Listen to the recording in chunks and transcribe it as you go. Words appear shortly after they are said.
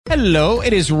Hello,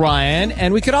 it is Ryan,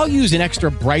 and we could all use an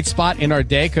extra bright spot in our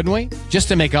day, couldn't we? Just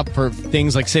to make up for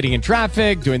things like sitting in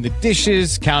traffic, doing the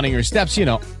dishes, counting your steps, you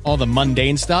know, all the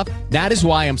mundane stuff. That is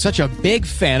why I'm such a big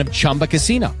fan of Chumba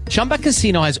Casino. Chumba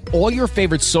Casino has all your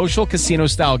favorite social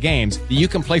casino-style games that you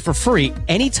can play for free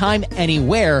anytime,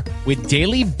 anywhere with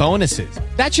daily bonuses.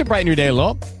 That should brighten your day a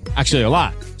little. Actually, a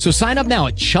lot. So sign up now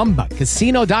at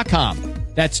ChumbaCasino.com.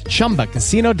 That's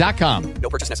ChumbaCasino.com. No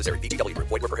purchase necessary. VGW Group.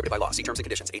 Void where prohibited by law. See terms and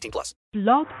conditions. 18+.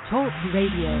 Blog Talk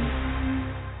Radio.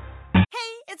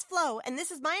 Hey, it's Flo, and this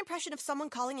is my impression of someone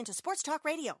calling into sports talk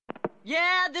radio.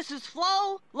 Yeah, this is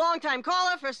Flo, longtime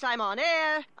caller, first time on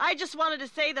air. I just wanted to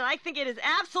say that I think it is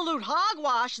absolute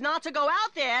hogwash not to go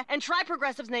out there and try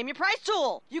Progressive's Name Your Price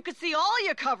tool. You can see all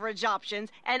your coverage options,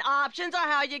 and options are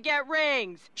how you get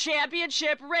rings,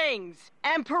 championship rings,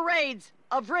 and parades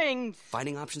of rings.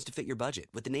 Finding options to fit your budget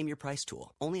with the Name Your Price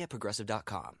tool. Only at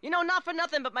Progressive.com. You know, not for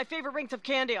nothing, but my favorite rings have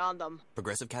candy on them.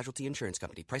 Progressive Casualty Insurance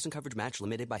Company. Price and coverage match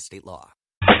limited by state law.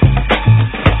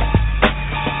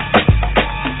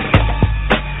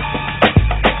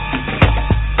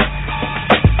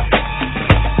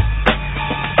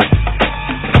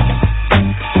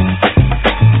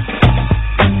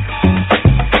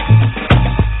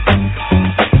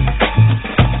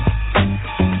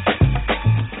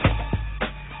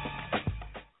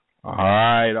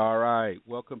 All right.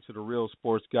 Welcome to the Real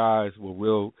Sports Guys, where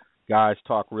real guys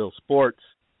talk real sports.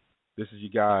 This is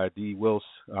your guy, D. Wills,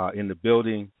 in the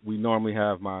building. We normally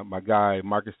have my guy,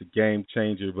 Marcus the Game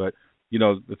Changer, but, you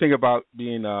know, the thing about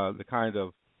being the kind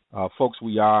of folks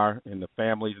we are and the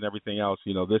families and everything else,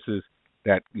 you know, this is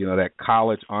that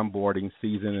college onboarding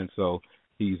season, and so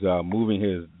he's moving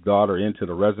his daughter into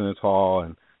the residence hall,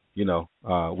 and, you know,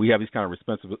 we have these kind of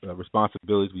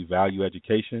responsibilities. We value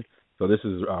education. So this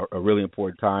is a really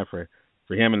important time for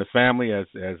him and the family as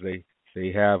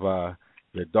they have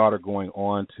their daughter going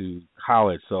on to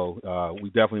college. So we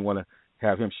definitely want to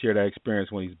have him share that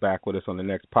experience when he's back with us on the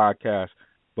next podcast.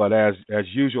 But as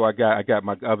usual, I got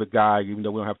my other guy. Even though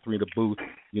we don't have three in the booth,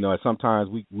 you know, sometimes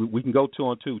we can go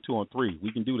 2-on-2, 2-on-3.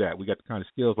 We can do that. We got the kind of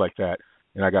skills like that.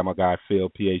 And I got my guy Phil,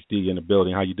 PhD, in the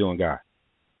building. How you doing, guy?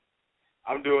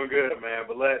 I'm doing good, man.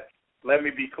 But let me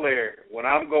be clear. When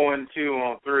I'm going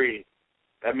 2-on-3,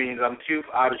 that means I'm too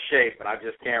out of shape and I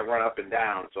just can't run up and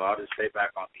down, so I'll just stay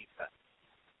back on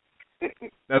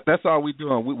defense. That's all we're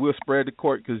doing. We'll spread the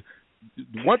court because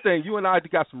one thing, you and I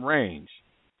got some range,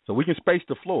 so we can space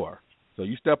the floor. So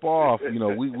you step off, you know,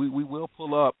 we will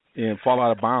pull up and fall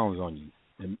out of bounds on you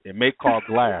and may call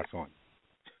glass on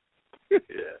you.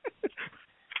 Yeah.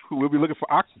 We'll be looking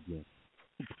for oxygen,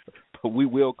 but we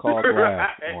will call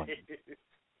glass on you.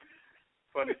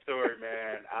 Funny story,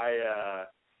 man.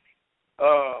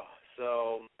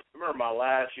 So I remember my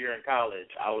last year in college,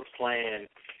 I was playing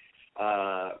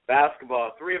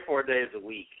basketball 3 or 4 days a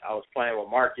week. I was playing with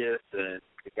Marcus and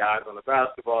the guys on the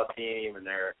basketball team and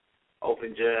their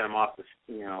open gym off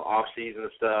season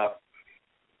stuff.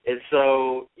 And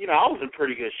so, you know, I was in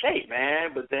pretty good shape, man.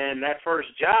 But then that first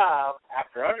job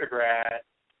after undergrad,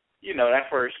 you know, that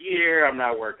first year, I'm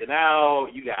not working out.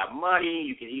 You got money.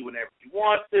 You can eat whenever you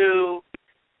want to.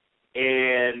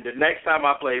 And the next time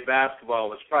I played basketball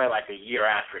was probably like a year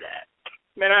after that.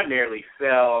 Man, I nearly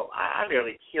fell. I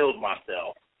nearly killed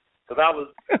myself because I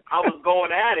was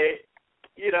going at it,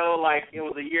 you know, like it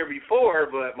was a year before,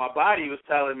 but my body was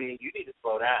telling me, you need to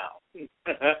slow down.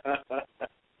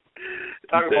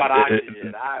 Talk about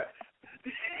oxygen.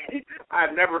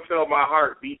 I've never felt my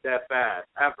heart beat that fast,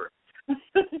 ever.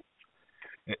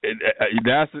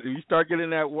 That's you start getting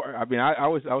that. I mean, I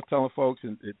was telling folks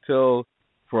until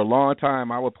for a long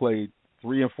time I would play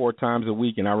 3 and 4 times a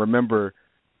week, and I remember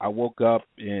I woke up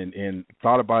and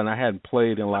thought about it, and I hadn't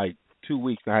played in like 2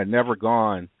 weeks, and I had never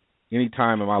gone any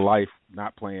time in my life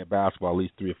not playing basketball at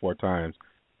least 3 or 4 times,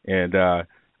 and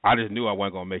I just knew I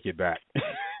wasn't gonna make it back.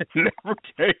 It never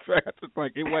came back. It's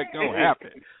like it wasn't gonna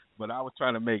happen. But I was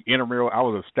trying to make intramural. I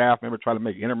was a staff member trying to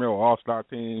make intramural all-star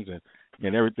teams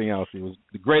and everything else. It was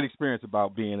a great experience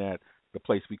about being at the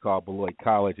place we call Beloit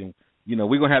College. And, you know,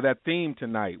 we're going to have that theme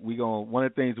tonight. One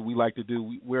of the things that we like to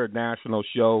do, we're a national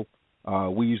show.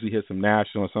 We usually hit some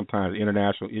national and sometimes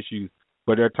international issues.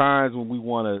 But there are times when we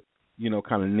want to, you know,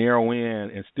 kind of narrow in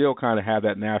and still kind of have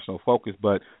that national focus.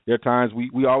 But there are times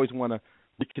we always want to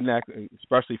reconnect,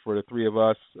 especially for the three of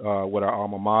us with our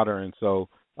alma mater. And so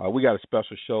we got a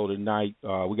special show tonight.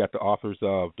 We got the authors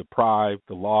of Deprived,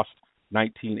 the Lost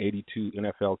 1982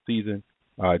 NFL season.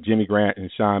 Jimmy Grant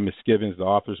and Sean Miskimins, the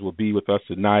authors, will be with us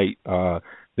tonight.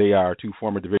 They are 2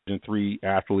 former Division III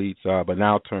athletes, but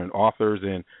now turned authors.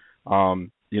 And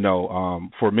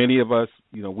For many of us,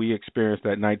 we experienced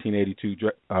that 1982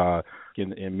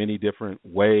 in many different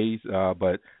ways,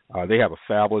 but they have a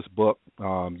fabulous book.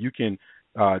 You can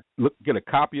get a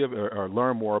copy of it or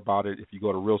learn more about it if you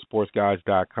go to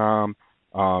realsportsguys.com.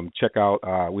 Check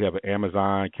out, we have an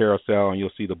Amazon carousel, and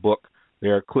you'll see the book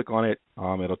there. Click on it.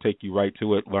 It'll take you right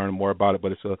to it, learn more about it,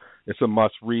 but it's a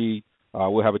must-read.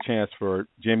 We'll have a chance for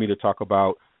Jimmy to talk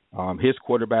about his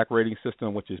quarterback rating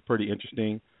system, which is pretty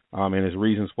interesting, and his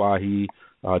reasons why he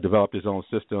developed his own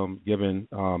system, given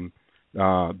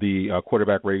the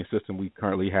quarterback rating system we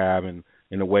currently have, and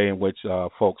in the way in which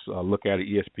folks look at it.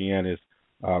 ESPN has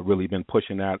really been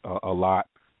pushing that a lot.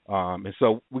 And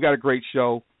so we got a great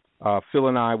show. Phil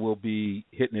and I will be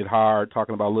hitting it hard,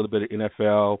 talking about a little bit of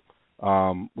NFL.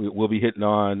 We'll be hitting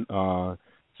on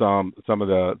some of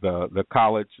the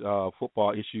college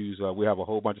football issues. We have a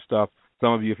whole bunch of stuff.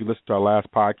 Some of you, if you listen to our last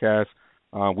podcast,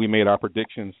 we made our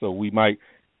predictions, so we might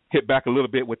hit back a little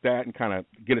bit with that and kind of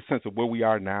get a sense of where we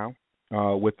are now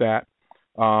with that.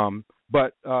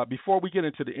 But before we get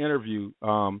into the interview,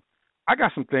 I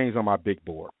got some things on my big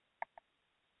board.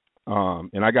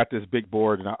 And I got this big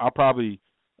board, and I'll probably,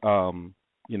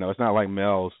 it's not like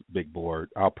Mel's big board.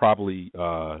 I'll probably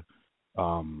do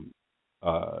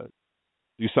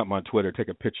something on Twitter, take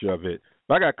a picture of it.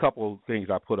 But I got a couple of things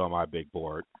I put on my big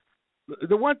board.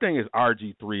 The one thing is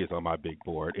RG3 is on my big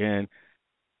board, and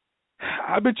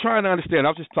I've been trying to understand. I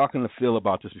was just talking to Phil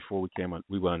about this before we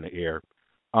went on the air.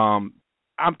 I'm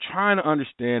trying to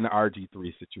understand the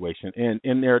RG3 situation,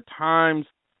 and there are times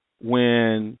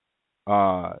when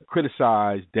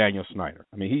criticize Daniel Snyder.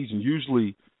 I mean, he's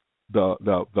usually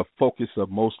the focus of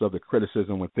most of the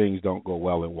criticism when things don't go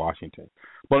well in Washington.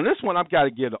 But on this one, I've got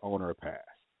to give the owner a pass.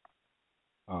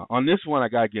 On this one, I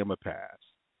got to give him a pass.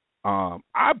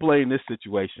 I blame this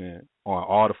situation on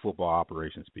all the football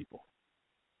operations people,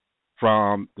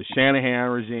 from the Shanahan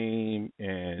regime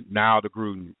and now the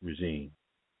Gruden regime.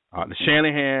 The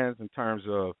Shanahans, in terms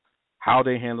of how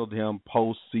they handled him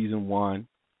post season one,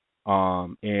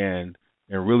 and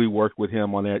really worked with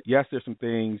him on that. Yes, there's some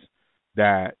things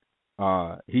that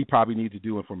he probably needs to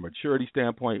do from a maturity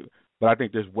standpoint, but I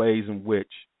think there's ways in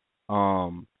which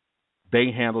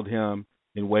they handled him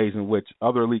in ways in which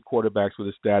other elite quarterbacks with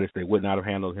his status, they would not have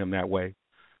handled him that way.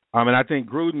 And I think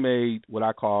Gruden made what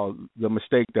I call the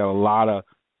mistake that a lot of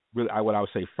what I would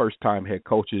say first-time head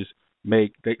coaches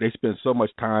make. They spend so much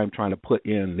time trying to put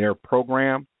in their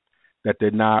program that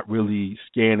they're not really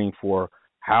scanning for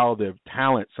how their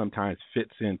talent sometimes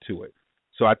fits into it.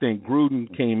 So I think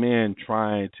Gruden came in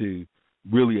trying to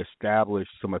really establish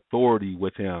some authority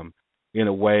with him in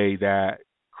a way that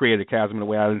created a chasm in a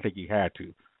way I didn't think he had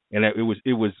to. And it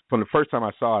was from the first time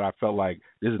I saw it, I felt like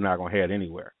this is not going to head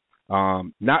anywhere.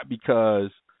 Not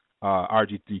because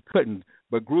RG3 couldn't,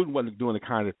 but Gruden wasn't doing the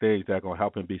kind of things that are going to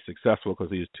help him be successful because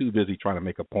he was too busy trying to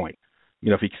make a point.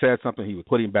 If he said something, he would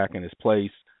put him back in his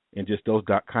place, and just those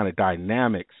kind of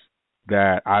dynamics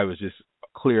that I was just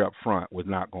clear up front was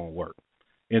not going to work.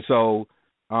 And so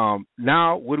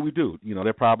now what do?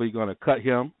 They're probably going to cut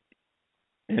him,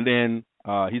 and then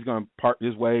he's going to part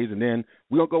his ways, and then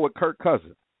we're going to go with Kirk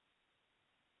Cousins.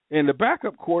 And the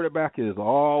backup quarterback is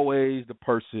always the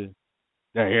person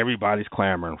that everybody's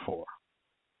clamoring for.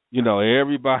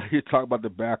 Everybody talk about the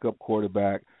backup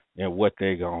quarterback and what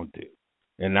they're going to do.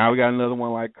 And now we got another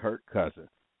one like Kirk Cousins,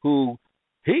 who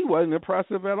he wasn't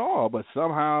impressive at all, but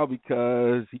somehow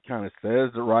because he kind of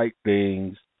says the right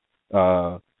things,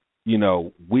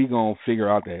 we going to figure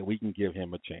out that we can give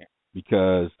him a chance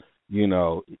because,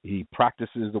 he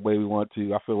practices the way we want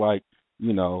to. I feel like,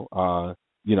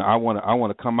 I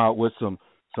want to come out with some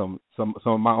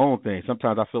of my own things.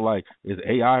 Sometimes I feel like, is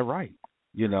AI right?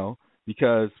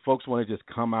 Because folks want to just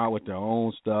come out with their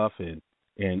own stuff and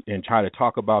try to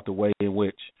talk about the way in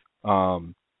which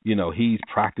he's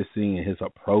practicing and his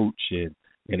approach and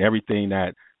everything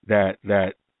that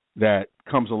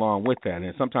comes along with that.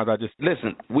 And sometimes I just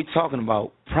listen. We're talking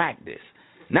about practice,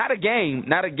 not a game.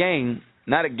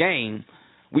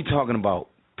 We're talking about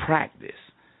practice.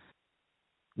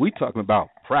 We talking about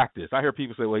practice. I hear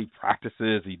people say, well, he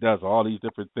practices, he does all these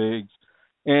different things.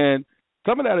 And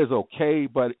some of that is okay,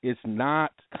 but it's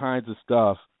not kinds of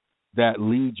stuff that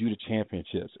leads you to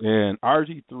championships. And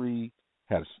RG3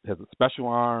 has a special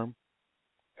arm,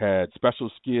 had special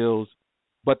skills,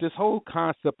 but this whole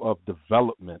concept of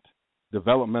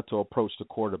developmental approach to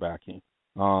quarterbacking,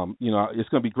 it's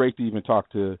going to be great to even talk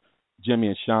to Jimmy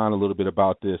and Sean a little bit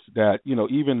about this, that,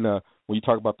 even when you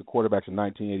talk about the quarterbacks in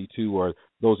 1982 or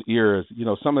those eras,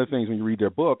 some of the things when you read their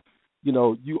book,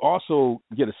 you also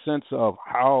get a sense of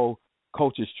how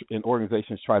coaches and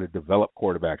organizations try to develop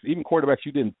quarterbacks, even quarterbacks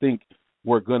you didn't think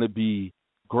were going to be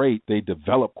great, they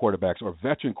develop quarterbacks or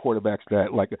veteran quarterbacks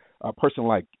that, like a person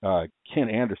like Ken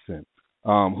Anderson,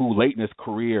 who late in his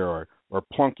career, or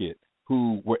Plunkett,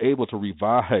 who were able to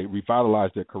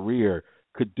revitalize their career,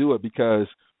 could do it because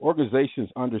organizations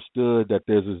understood that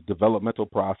there's this developmental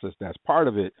process that's part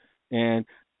of it. And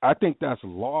I think that's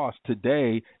lost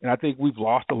today, and I think we've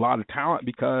lost a lot of talent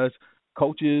because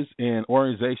coaches and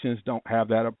organizations don't have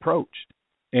that approach.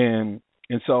 And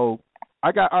so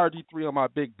I got RG3 on my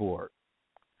big board.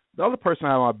 The other person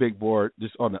I have on my big board,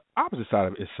 just on the opposite side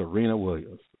of it, is Serena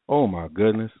Williams. Oh, my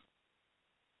goodness.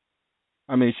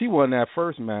 I mean, she won that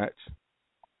first match.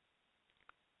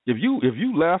 If you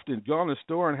left and gone to the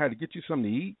store and had to get you something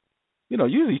to eat,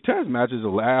 usually tennis matches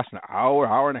will last an hour,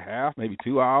 hour and a half, maybe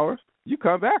 2 hours. You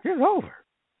come back, it's over.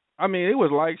 I mean, it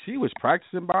was like she was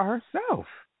practicing by herself.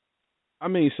 I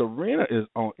mean, Serena is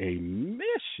on a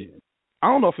mission. I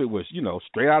don't know if it was,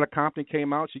 straight out of Compton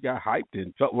came out, she got hyped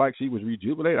and felt like she was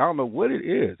rejuvenated. I don't know what it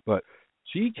is, but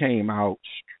she came out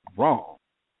strong,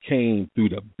 came through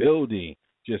the building,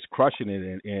 just crushing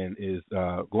it, and is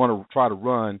going to try to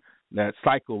run that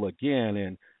cycle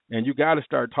again. And you got to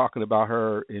start talking about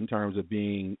her in terms of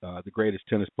being the greatest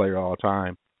tennis player of all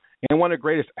time and one of the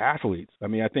greatest athletes. I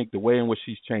mean, I think the way in which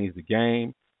she's changed the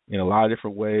game in a lot of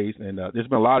different ways, and there's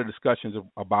been a lot of discussions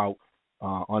about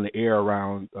on the air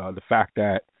around the fact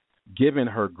that given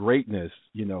her greatness,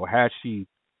 had she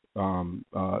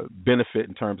benefit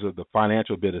in terms of the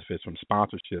financial benefits from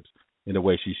sponsorships in the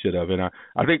way she should have. And I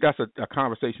think that's a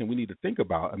conversation we need to think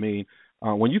about. I mean,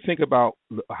 when you think about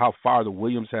how far the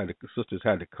Williams sisters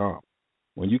had to come,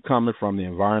 when you coming from the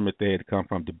environment they had to come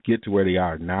from to get to where they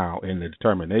are now and the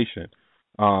determination,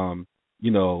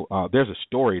 there's a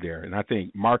story there. And I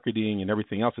think marketing and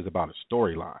everything else is about a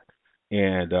storyline.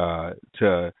 And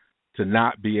to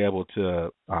not be able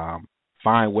to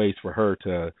find ways for her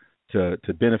to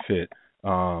benefit,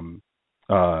 those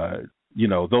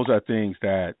are things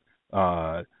that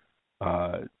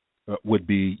would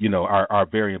be, are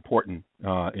very important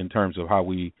in terms of how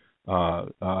we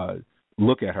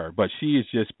look at her. But she has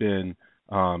just been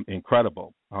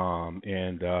incredible,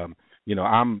 and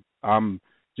I'm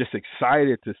just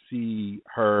excited to see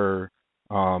her,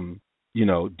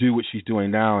 do what she's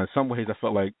doing now. In some ways, I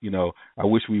felt like, I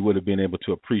wish we would have been able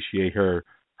to appreciate her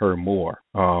more,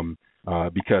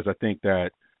 because I think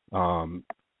that,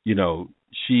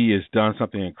 she has done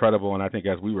something incredible, and I think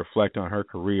as we reflect on her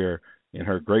career and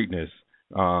her greatness,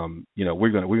 we're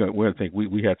gonna think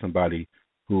we had somebody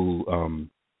who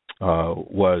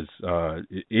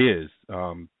is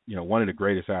one of the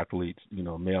greatest athletes,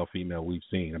 male, female, we've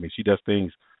seen. I mean, she does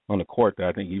things on the court that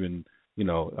I think even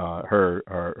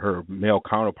her male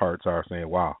counterparts are saying,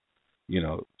 wow,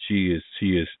 she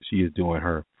is doing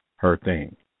her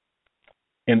thing.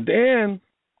 And then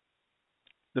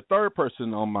the third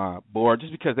person on my board,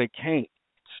 just because they can't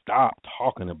stop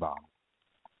talking about him,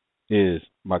 is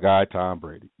my guy Tom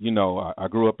Brady. I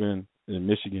grew up in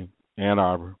Michigan, Ann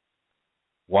Arbor,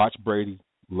 watched Brady,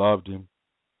 loved him,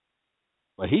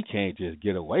 but he can't just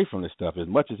get away from this stuff. As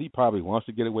much as he probably wants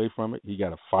to get away from it, he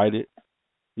got to fight it.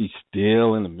 He's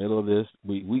still in the middle of this.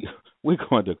 We're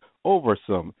going to over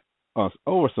some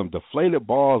deflated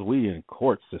balls. We in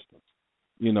court systems.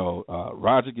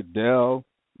 Roger Goodell,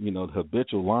 the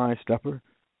habitual line stepper,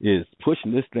 is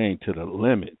pushing this thing to the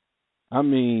limit. I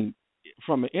mean,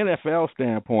 from an NFL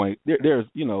standpoint, there's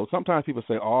sometimes people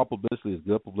say all publicity is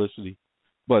good publicity,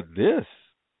 but this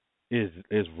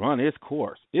is run its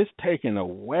course. It's taken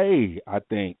away, I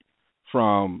think,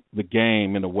 from the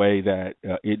game in a way that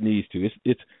it needs to.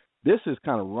 This has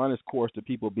kind of run its course to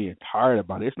people being tired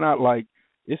about it. It's not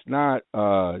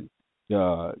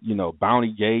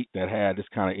Bounty Gate that had this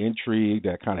kind of intrigue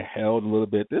that kind of held a little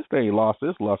bit. This thing lost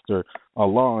its luster a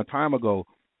long time ago,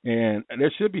 and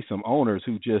there should be some owners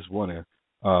who just want to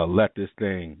let this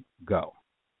thing go.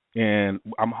 And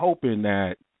I'm hoping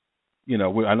that,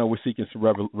 I know we're seeking some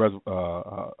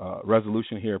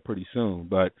resolution here pretty soon,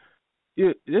 but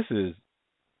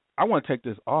I want to take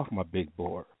this off my big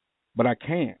board, but I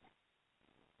can't,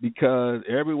 because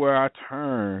everywhere I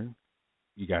turn,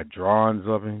 you got drawings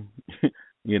of him.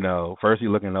 First he's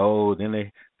looking old,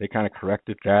 then they kind of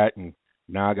corrected that, and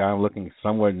now I got him looking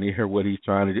somewhere near what he's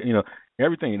trying to do.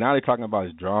 Everything. Now they're talking about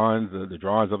his drawings, the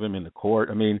drawings of him in the court.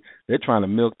 I mean, they're trying to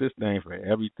milk this thing for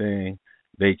everything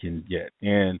they can get.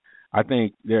 And I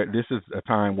think this is a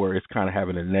time where it's kind of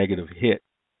having a negative hit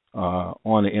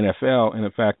on the NFL, and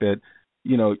the fact that,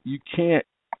 you can't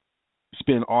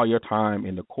spend all your time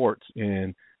in the courts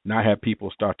and not have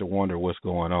people start to wonder what's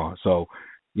going on. So,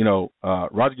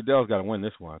 Roger Goodell's got to win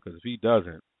this one, because if he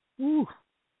doesn't,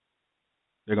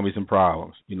 there are going to be some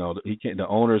problems. The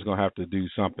owner is going to have to do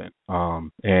something.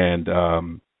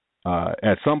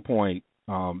 At some point,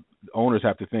 owners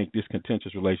have to think this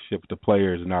contentious relationship with the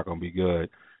players is not going to be good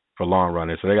for long run.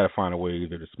 And so they got to find a way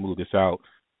either to smooth this out.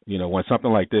 When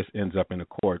something like this ends up in the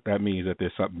court, that means that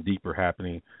there's something deeper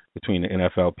happening between the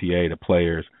NFLPA, the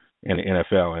players, and the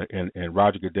NFL. And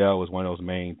Roger Goodell was one of those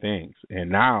main things. And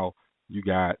now you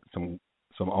got some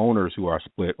owners who are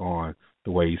split on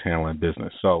the way he's handling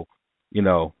business. So,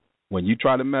 when you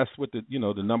try to mess with the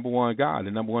number one guy,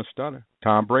 the number one stunner,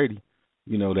 Tom Brady,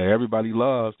 that everybody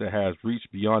loves, that has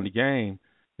reached beyond the game,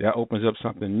 that opens up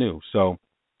something new. So,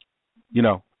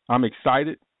 I'm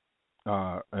excited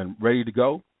and ready to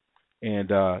go.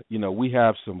 And, we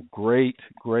have some great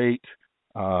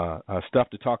stuff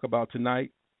to talk about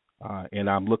tonight. And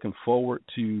I'm looking forward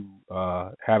to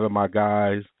having my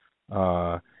guys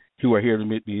who are here to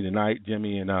meet me tonight,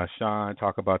 Jimmy and Sean,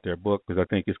 talk about their book, because I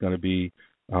think it's going to be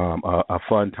a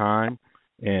fun time.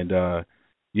 And,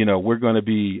 we're going to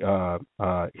be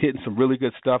hitting some really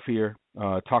good stuff here,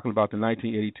 talking about the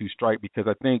 1982 strike, because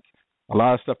I think a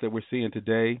lot of stuff that we're seeing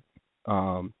today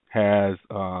has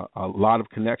a lot of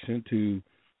connection to,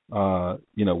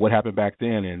 what happened back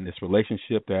then, and this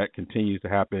relationship that continues to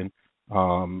happen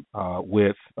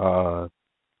with the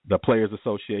Players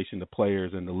Association, the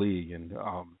players, and the league. And,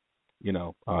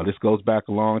 this goes back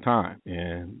a long time.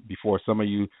 And before some of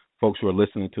you folks who are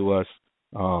listening to us,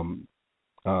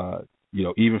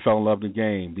 even fell in love with the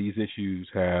game, these issues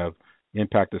have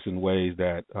impacted us in ways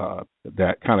that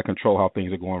kind of control how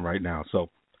things are going right now. So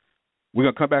we're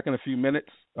going to come back in a few minutes.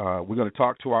 We're going to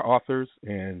talk to our authors,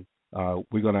 and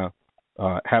we're going to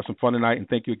have some fun tonight. And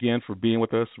thank you again for being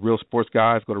with us, Real Sports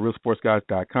Guys. Go to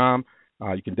realsportsguys.com.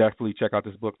 You can definitely check out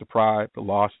this book, Deprived, The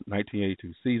Lost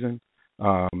 1982 Season,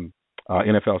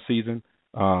 NFL Season,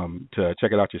 to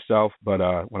check it out yourself. But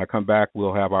when I come back,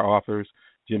 we'll have our authors,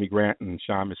 Jimmy Grant and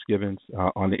Sean Miskimins,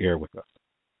 on the air with us.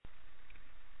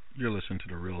 You're listening to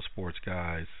the Real Sports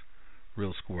Guys,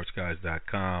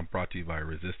 realsportsguys.com, brought to you by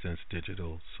Resistance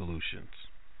Digital Solutions.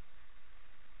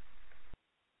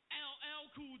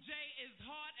 LL Cool J is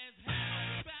hard as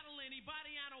hell. Battle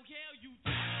anybody, I don't care, you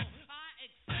tell. I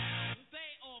excel,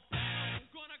 they all fail.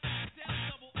 Gonna crack down,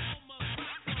 double L must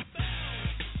rock the bell.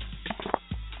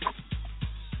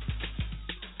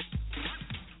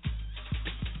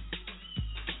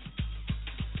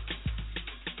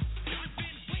 I've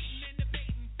been waiting and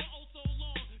debating for oh so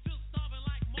long, just starving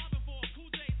like Marvin for a Cool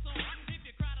J song. If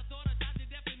you cried or thought I died, you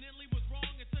definitely was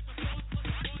wrong. It took a thought plus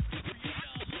a thought to create a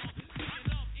song.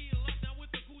 Speaking of E-Love, now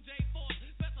with the Cool J force,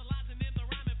 specializing in the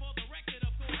rhyming for the record,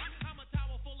 of course. I'm a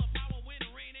tower full of power, wind,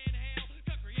 rain, and hail.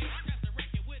 Could create a craft the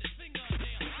record with his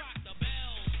fingernail. Rock the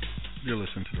bell. You're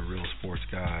listening to the Real Sports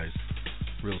Guys,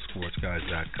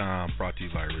 realsportsguys.com, brought to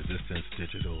you by Resistance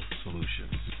Digital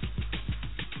Solutions.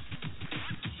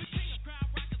 The king of crowd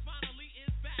rockers finally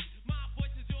is back. My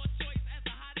voice is your choice as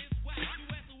the hottest whack. You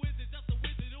ask a wizard, just a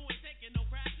wizard who ain't taking no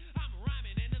crap. I'm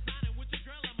rhyming and designing with your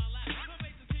girl in my lap. My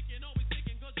bass is kicking, always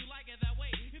sticking, cause you like it that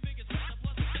way. You think it's better,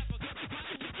 plus a step, cause it's my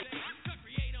Cool J. The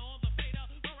creator on the fader,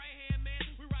 my right hand man.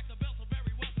 We rock the bell so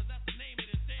very well, cause that's the name of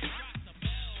this stand. Rock the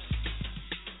bell.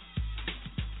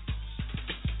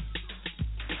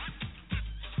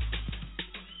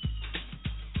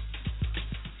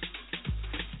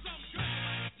 Some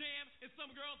girls jam and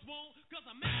some girls won't, cause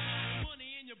I'm making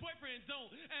money and your boyfriend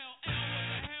don't. LL, what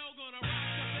the hell, gonna rock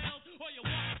the bells? Or you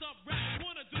walked up rappers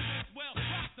wanna do this well.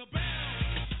 Rock the bell.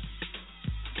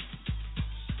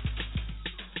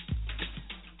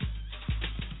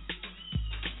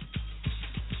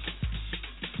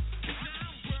 Now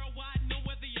I'm worldwide, know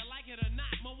whether you like it or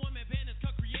not. My woman band is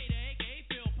co-creator, aka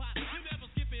Phil Pot. You never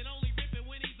skip it, only rip it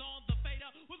when he's on the fader.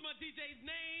 What's my DJ's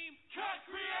name? Cut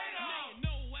Creator. Now you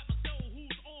know episode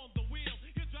who's on the wheel.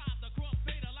 You drive the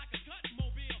crossfader like a cut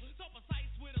mobile. So precise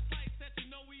with a slice that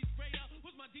you know he's greater.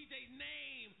 What's my DJ's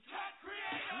name? Cut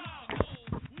Creator.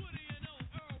 What do you know?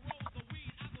 Earl rolls the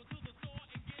weed. I go to the store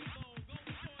and get low. Go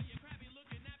store, you crabby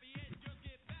looking nappy head. Just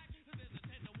get back, 'cause there's a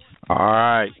 10 to 1. All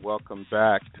right, welcome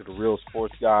back to the Real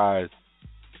Sports Guys,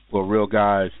 where real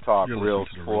guys talk You're real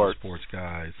listening to the Real sports. Sports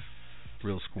Guys,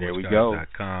 There we go.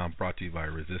 realsportsguys.com, brought to you by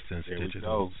Resistance There we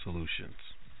Digital go. Solutions.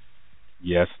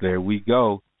 Yes, there we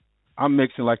go. I'm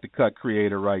mixing like the Cut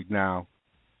Creator right now.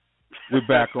 We're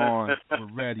back on. We're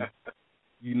ready.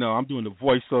 I'm doing the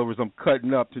voiceovers. I'm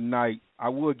cutting up tonight. I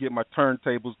will get my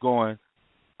turntables going.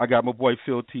 I got my boy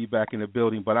Phil T back in the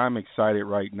building, but I'm excited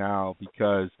right now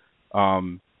because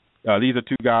these are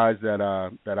two guys that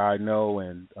I know,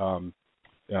 and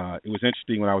it was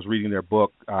interesting when I was reading their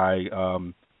book.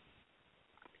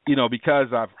 because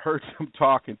I've heard them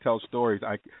talk and tell stories,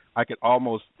 I could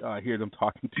almost hear them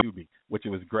talking to me, which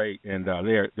was great, and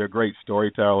they're great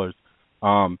storytellers.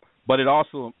 But it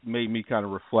also made me kind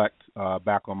of reflect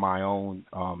back on my own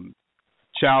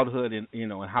childhood and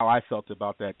and how I felt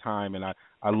about that time, and I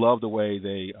love the way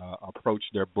they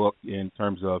approached their book in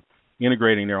terms of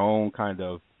integrating their own kind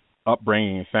of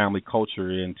upbringing and family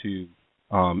culture into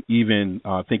even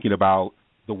thinking about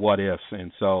the what ifs,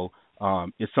 and so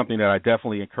it's something that I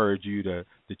definitely encourage you to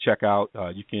check out.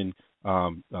 You can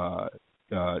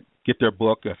get their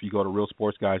book if you go to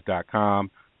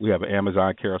realsportsguys.com. We have an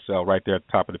Amazon carousel right there at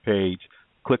the top of the page.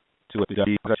 Click to it.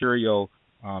 The material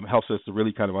helps us to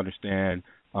really kind of understand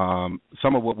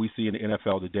some of what we see in the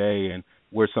NFL today and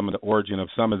where some of the origin of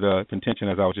some of the contention,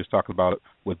 as I was just talking about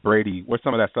with Brady, where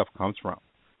some of that stuff comes from.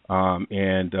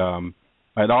 And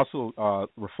it also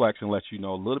reflects and lets you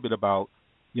know a little bit about,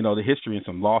 the history and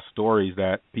some lost stories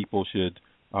that people should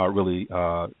really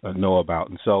know about.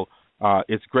 And so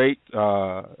it's great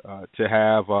to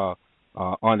have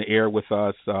on the air with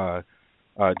us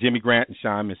Jimmy Grant and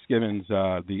Sean Miskimins,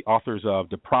 the authors of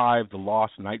Deprived, the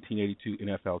Lost 1982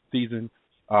 NFL Season.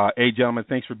 Hey, gentlemen,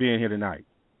 thanks for being here tonight.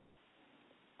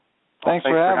 Thanks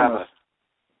for having us.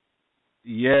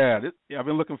 Yeah, I've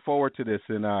been looking forward to this,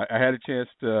 and I had a chance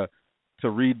to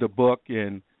read the book,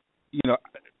 and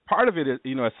part of it is,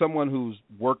 as someone who's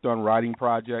worked on writing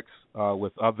projects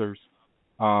with others,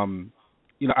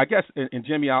 I guess, and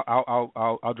Jimmy,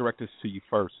 I'll direct this to you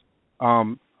first.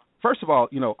 First of all,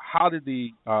 how did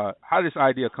this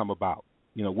idea come about?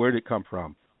 Where did it come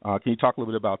from? Can you talk a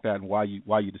little bit about that and why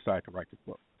you decided to write this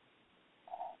book?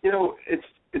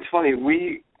 It's funny.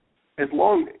 We, as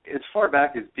far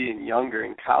back as being younger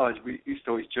in college, we used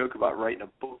to always joke about writing a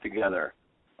book together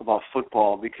about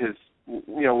football because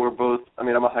we're both. I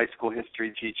mean, I'm a high school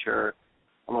history teacher.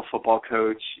 I'm a football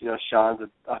coach. Sean's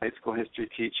a high school history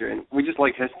teacher, and we just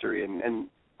like history, and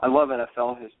I love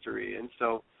NFL history, and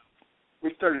so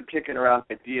we started kicking around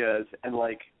ideas, and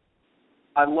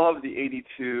I love the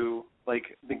 82.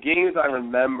 The games I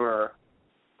remember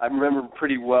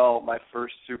pretty well. My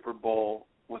first Super Bowl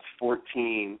was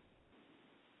 14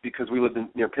 because we lived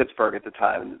near Pittsburgh at the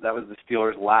time, and that was the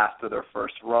Steelers' last of their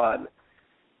first run.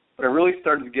 But I really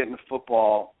started to get into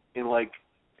football in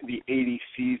the 80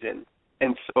 season,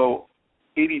 and so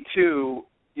 82,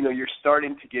 you're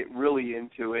starting to get really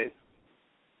into it,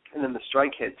 and then the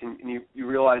strike hits, and you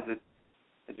realize that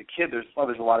as a kid there's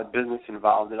a lot of business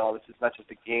involved in all this. It's not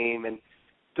just a game, and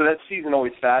so that season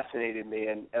always fascinated me,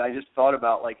 and I just thought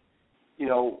about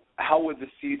how would the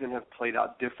season have played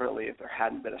out differently if there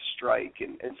hadn't been a strike,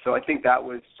 and so I think that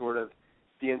was sort of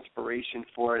the inspiration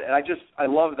for it. And I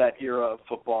love that era of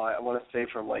football. I want to say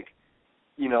from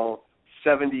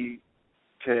 70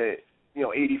 to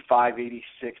 85,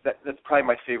 86. That's probably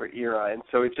my favorite era, and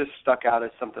so it just stuck out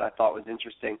as something I thought was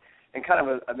interesting and kind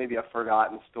of maybe a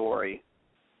forgotten story.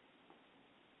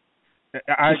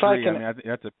 I agree. I mean,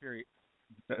 that's a period.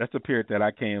 That's a period that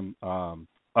I came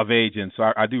of age in,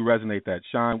 so I do resonate that.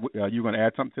 Sean, you going to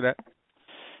add something to that?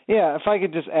 Yeah, if I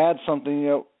could just add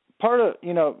something, part of,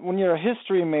 when you're a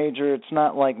history major, it's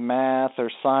not like math or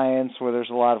science where there's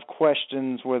a lot of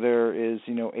questions, where there is,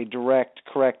 a direct,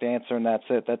 correct answer, and that's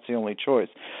it. That's the only choice.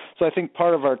 So I think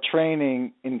part of our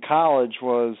training in college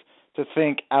was to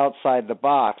think outside the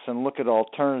box and look at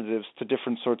alternatives to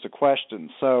different sorts of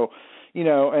questions. So,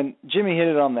 and Jimmy hit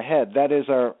it on the head. That is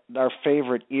our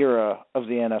favorite era of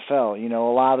the NFL.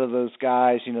 A lot of those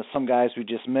guys, some guys we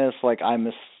just miss, like I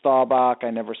miss Staubach. I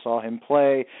never saw him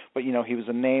play, but, he was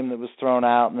a name that was thrown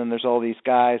out. And then there's all these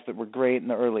guys that were great in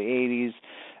the early 80s.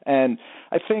 And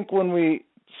I think when we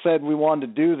said we wanted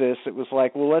to do this, it was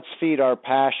like, well, let's feed our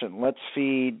passion. Let's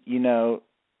feed,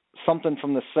 something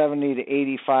from the 70 to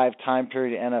 85 time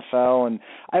period NFL. And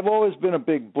I've always been a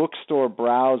big bookstore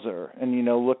browser and,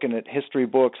 looking at history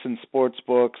books and sports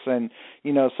books. And,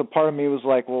 so part of me was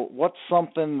like, well, what's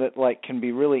something that can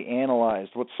be really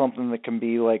analyzed? What's something that can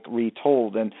be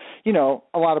retold? And,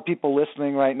 a lot of people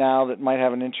listening right now that might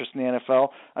have an interest in the NFL,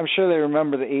 I'm sure they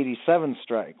remember the 87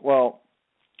 strike. Well,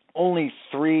 only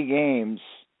 3 games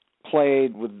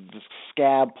played with the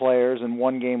scab players and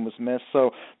 1 game was missed.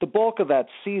 So the bulk of that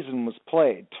season was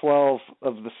played. 12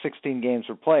 of the 16 games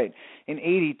were played. In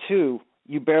 82,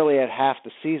 you barely had half the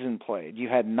season played. You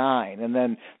had 9, and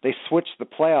then they switched the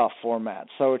playoff format.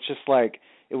 So it's just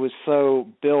it was so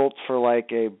built for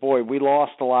we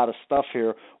lost a lot of stuff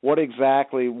here. What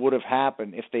exactly would have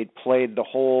happened if they'd played the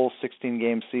whole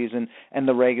 16-game season and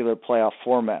the regular playoff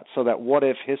format? So that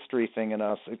what-if history thing in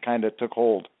us, it kind of took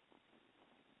hold.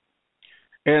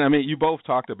 And I mean, you both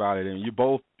talked about it, and you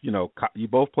both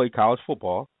played college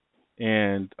football,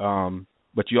 and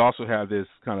but you also have this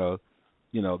kind of,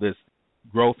 this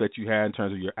growth that you had in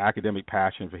terms of your academic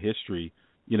passion for history.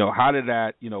 How did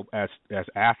that, as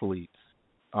athletes,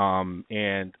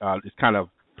 and this kind of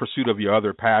pursuit of your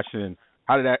other passion,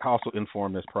 how did that also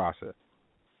inform this process?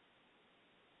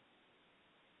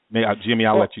 Jimmy,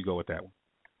 I'll let you go with that one.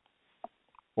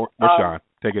 Or Sean,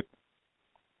 take it.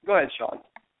 Go ahead, Sean.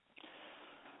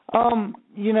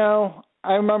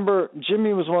 I remember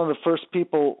Jimmy was one of the first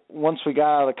people once we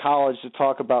got out of college to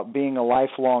talk about being a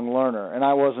lifelong learner, and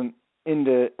I wasn't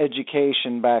into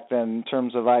education back then in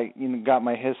terms of I had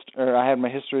my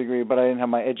history degree, but I didn't have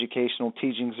my educational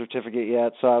teaching certificate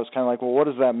yet, so I was kind of like, well, what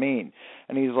does that mean?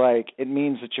 And he's like, it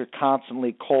means that you're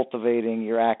constantly cultivating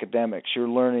your academics, you're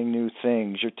learning new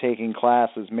things, you're taking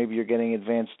classes, maybe you're getting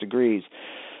advanced degrees.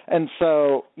 And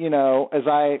so, as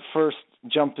I first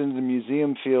jumped into the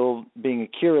museum field being a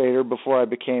curator before I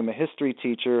became a history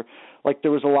teacher,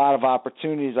 there was a lot of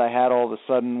opportunities I had all of a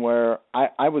sudden where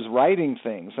I was writing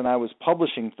things and I was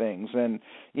publishing things. And,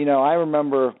 I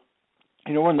remember,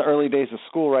 we're in the early days of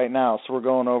school right now, so we're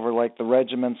going over the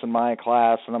regiments in my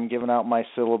class, and I'm giving out my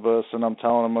syllabus, and I'm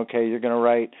telling them, okay, you're going to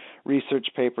write research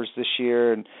papers this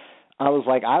year. And I was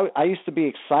like, I used to be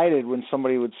excited when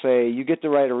somebody would say, you get to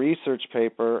write a research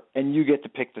paper and you get to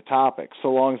pick the topic, so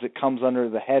long as it comes under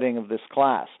the heading of this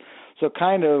class. So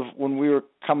kind of when we were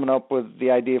coming up with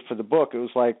the idea for the book, it was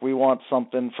like we want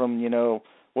something from,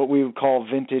 what we would call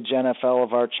vintage NFL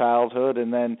of our childhood,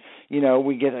 and then,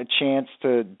 we get a chance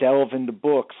to delve into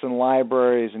books and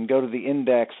libraries and go to the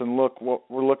index and look what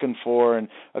we're looking for, and,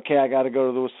 okay, I got to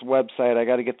go to this website, I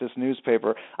got to get this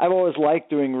newspaper. I've always liked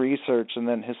doing research and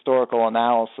then historical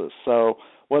analysis, so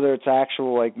whether it's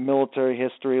actual, military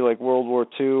history, like World War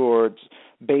II, or it's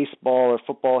baseball or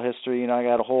football history, I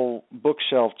got a whole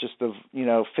bookshelf just of,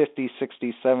 50s,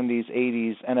 60s, 70s,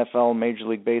 80s NFL Major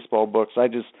League Baseball books.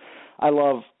 I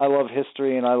love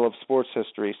history and I love sports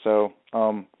history. So,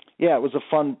 it was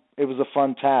a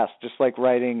fun task, just like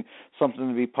writing something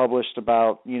to be published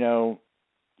about, the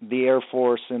Air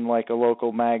Force in a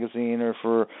local magazine or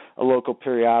for a local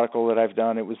periodical that I've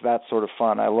done. It was that sort of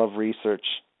fun. I love research.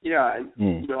 Yeah,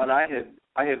 and and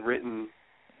I had written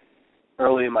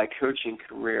early in my coaching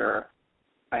career,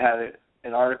 I had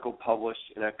an article published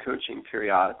in a coaching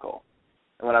periodical.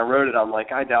 And when I wrote it, I'm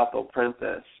like, I doubt they'll print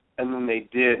this. And then they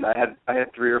did, and I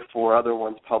had 3 or 4 other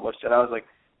ones published, and I was like,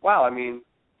 wow, I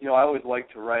always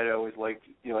liked to write. I always liked,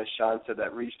 as Sean said,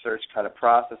 that research kind of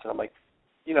process. And I'm like,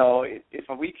 if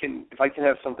I can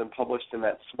have something published in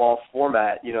that small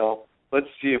format, let's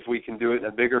see if we can do it in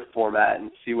a bigger format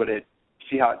and see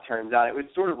how it turns out. It was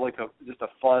sort of like just a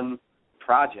fun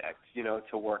project,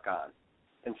 to work on.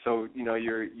 And so,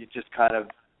 you just kind of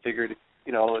figured,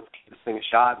 let's give this thing a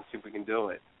shot and see if we can do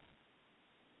it.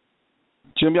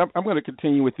 Jimmy, I'm going to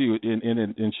continue with you,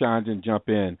 and Sean didn't jump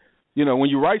in. When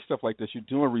you write stuff like this, you're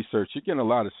doing research, you're getting a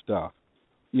lot of stuff.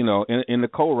 In the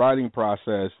co-writing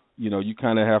process, you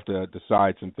kind of have to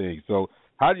decide some things. So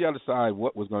how do y'all decide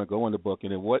what was going to go in the book,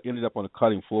 and then what ended up on the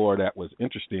cutting floor that was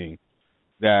interesting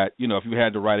that, if you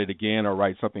had to write it again or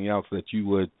write something else that you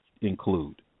would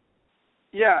include?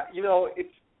 Yeah,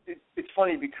 it's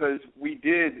funny because we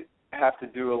did have to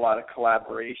do a lot of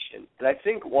collaboration. And I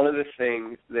think one of the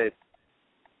things that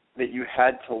you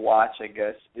had to watch, I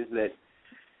guess, is that,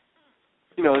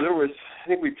 I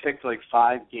think we picked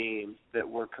 5 games that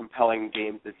were compelling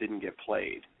games that didn't get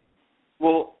played.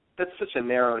 Well, that's such a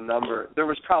narrow number. There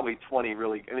was probably 20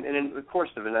 really, and in the course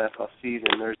of an NFL season,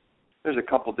 there's a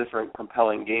couple different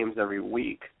compelling games every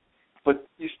week. But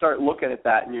you start looking at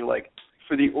that and you're like,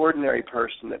 for the ordinary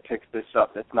person that picks this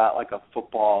up, that's not like a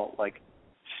football,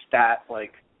 stat,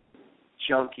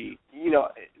 junkie,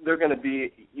 they're going to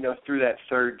be, through that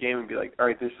third game and be like, all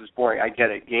right, this is boring. I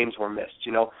get it. Games were missed,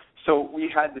 So we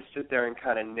had to sit there and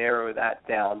kind of narrow that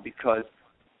down because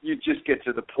you just get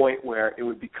to the point where it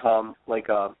would become like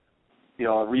a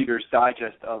Reader's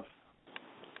Digest of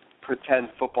pretend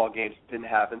football games didn't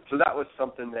happen. So that was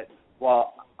something that,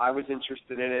 while I was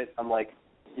interested in it, I'm like,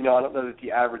 I don't know that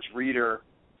the average reader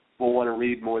will want to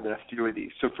read more than a few of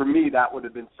these. So for me, that would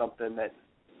have been something that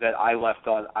I left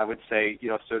on, I would say,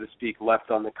 so to speak,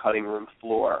 left on the cutting room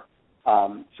floor.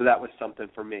 So that was something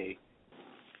for me.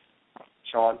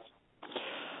 Sean?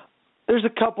 There's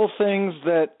a couple things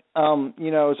that,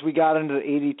 as we got into the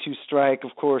 82 strike,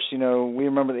 of course, we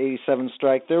remember the 87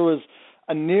 strike. There was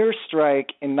a near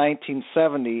strike in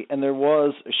 1970, and there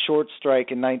was a short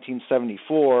strike in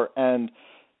 1974. And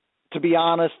to be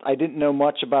honest, I didn't know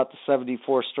much about the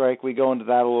 74 strike. We go into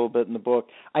that a little bit in the book.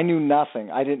 I knew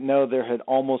nothing. I didn't know there had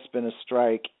almost been a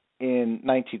strike in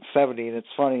 1970, and it's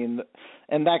funny,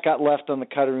 and that got left on the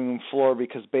cutting room floor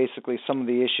because basically some of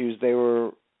the issues they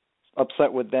were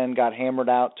upset with then got hammered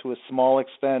out to a small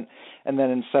extent, and then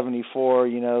in 74,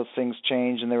 things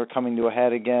changed and they were coming to a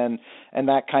head again, and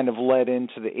that kind of led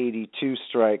into the 82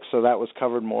 strike, so that was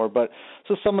covered more. But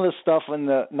so some of the stuff in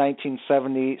the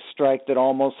 1970 strike that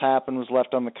almost happened was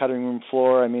left on the cutting room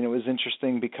floor. I mean, it was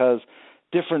interesting because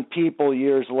different people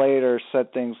years later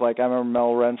said things like, I remember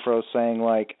Mel Renfro saying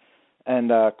and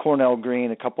Cornell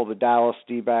Green, a couple of the Dallas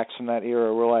D-backs from that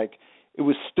era, were like, it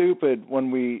was stupid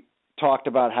when we talked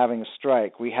about having a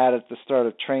strike. We had it at the start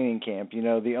of training camp.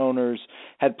 The owners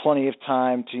had plenty of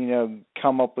time to,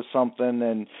 come up with something,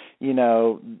 and,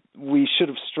 we should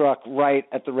have struck right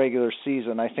at the regular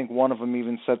season. I think one of them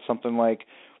even said something like,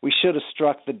 we should have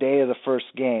struck the day of the first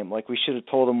game. Like, we should have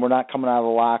told them we're not coming out of the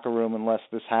locker room unless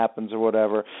this happens or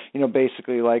whatever.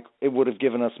 Basically, like, it would have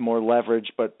given us more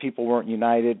leverage, but people weren't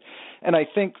united. And I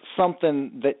think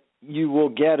something that you will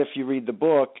get if you read the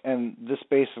book, and this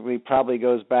basically probably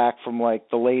goes back from like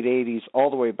the late 80s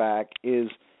all the way back, is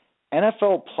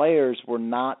NFL players were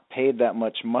not paid that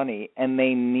much money, and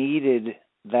they needed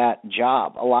that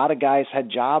job. A lot of guys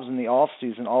had jobs in the off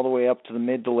season all the way up to the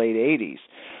mid to late 80s.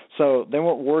 So they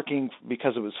weren't working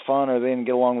because it was fun or they didn't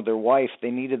get along with their wife.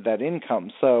 They needed that income.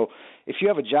 So if you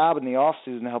have a job in the off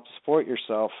season to help support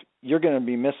yourself, you're going to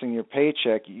be missing your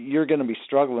paycheck. You're going to be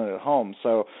struggling at home.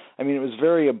 So, I mean, it was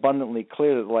very abundantly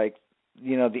clear that,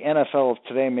 the NFL of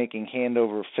today making hand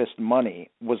over fist money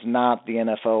was not the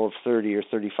NFL of 30 or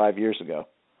 35 years ago.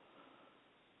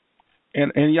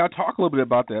 And y'all talk a little bit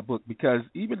about that book, because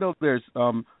even though there's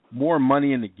more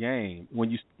money in the game,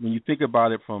 when you think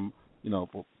about it from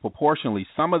proportionally,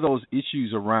 some of those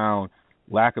issues around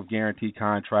lack of guaranteed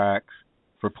contracts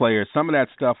for players, some of that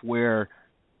stuff where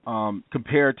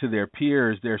compared to their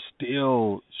peers, they're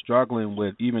still struggling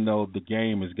with, even though the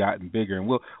game has gotten bigger. And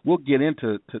we'll get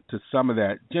into to some of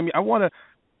that. Jimmy, I want to,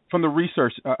 from the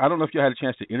research, I don't know if you had a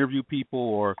chance to interview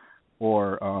people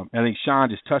or I think Sean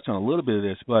just touched on a little bit of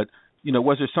this, but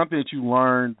was there something that you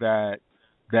learned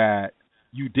that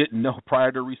you didn't know prior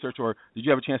to research, or did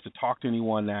you have a chance to talk to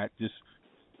anyone that just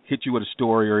hit you with a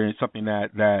story or something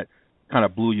that kind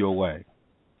of blew you away?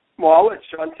 Well, I'll let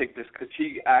Sean take this because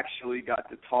he actually got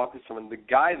to talk to someone. The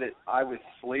guy that I was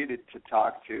slated to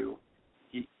talk to,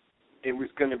 it was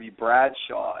going to be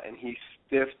Bradshaw, and he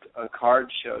stiffed a card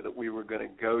show that we were going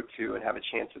to go to and have a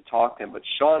chance to talk to him. But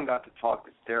Sean got to talk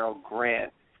to Darryl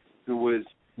Grant, who was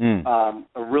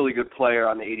a really good player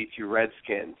on the 82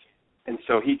 Redskins. And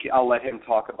so I'll let him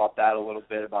talk about that a little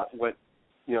bit, about what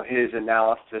his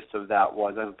analysis of that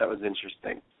was. I thought that was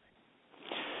interesting.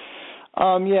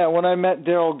 When I met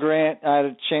Darryl Grant, I had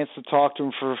a chance to talk to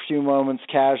him for a few moments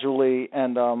casually,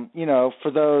 and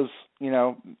for those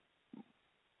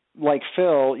like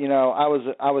Phil, I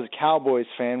was a Cowboys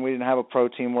fan. We didn't have a pro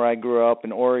team where I grew up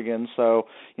in Oregon, so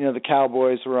the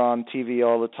Cowboys were on TV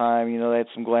all the time. They had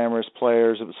some glamorous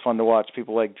players. It was fun to watch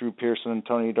people like Drew Pearson and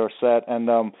Tony Dorsett,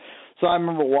 and so I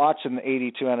remember watching the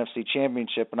 82 NFC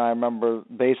Championship, and I remember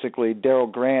basically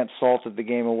Darryl Grant salted the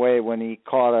game away when he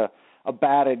caught a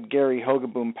batted Gary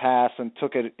Hogaboom pass and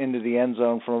took it into the end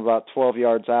zone from about 12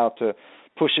 yards out to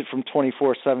push it from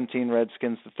 24-17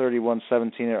 Redskins to 31-17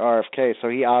 at RFK. So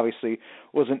he obviously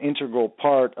was an integral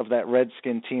part of that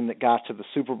Redskin team that got to the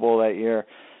Super Bowl that year.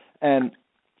 And,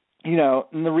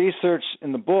 in the research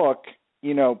in the book,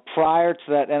 prior to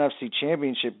that NFC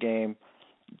Championship game,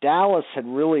 Dallas had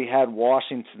really had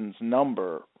Washington's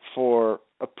number for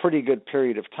a pretty good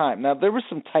period of time. Now, there were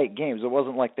some tight games. It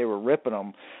wasn't like they were ripping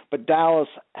them, but Dallas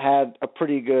had a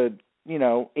pretty good,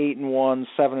 8-1,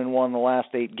 7-1 the last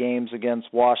 8 games against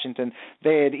Washington.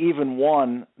 They had even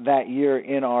won that year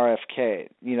in RFK.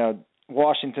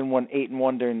 Washington won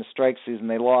 8-1 during the strike season.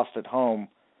 They lost at home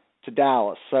to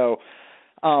Dallas. So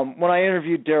when I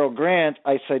interviewed Darryl Grant,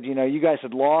 I said, you guys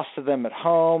had lost to them at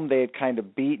home. They had kind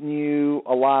of beaten you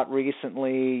a lot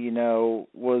recently.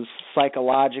 Was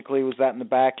psychologically, was that in the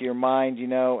back of your mind,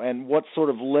 and what sort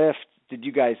of lift did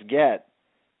you guys get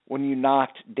when you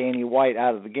knocked Danny White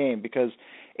out of the game? Because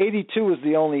 82 was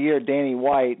the only year Danny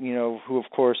White, who of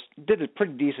course did a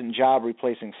pretty decent job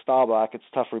replacing Staubach. It's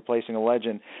tough replacing a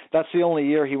legend. That's the only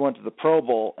year he went to the Pro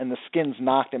Bowl, and the Skins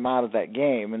knocked him out of that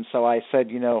game. And so I said,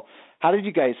 how did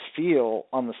you guys feel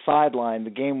on the sideline?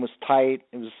 The game was tight.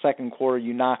 It was the second quarter.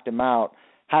 You knocked him out.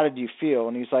 How did you feel?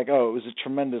 And he's like, it was a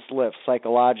tremendous lift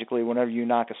psychologically. Whenever you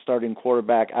knock a starting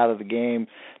quarterback out of the game,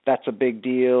 that's a big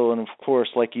deal. And, of course,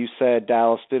 like you said,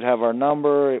 Dallas did have our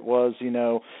number. It was,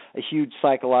 a huge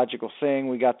psychological thing.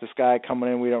 We got this guy coming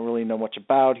in we don't really know much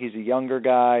about. He's a younger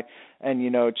guy. And,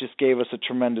 it just gave us a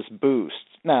tremendous boost.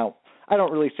 Now, I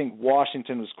don't really think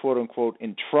Washington was quote-unquote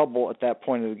in trouble at that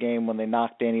point of the game when they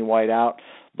knocked Danny White out.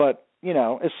 But,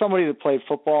 as somebody that played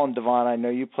football, and Devon, I know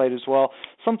you played as well,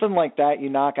 something like that, you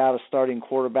knock out a starting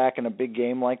quarterback in a big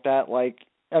game like that,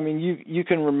 you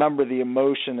can remember the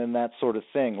emotion and that sort of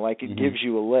thing. It gives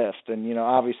you a lift. And,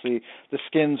 obviously the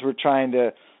Skins were trying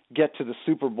to get to the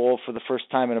Super Bowl for the first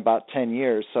time in about 10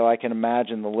 years, so I can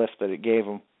imagine the lift that it gave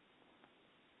them.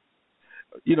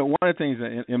 One of the things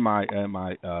in my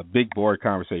big board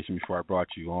conversation before I brought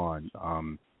you on,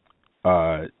 one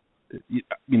of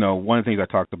the things I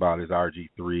talked about is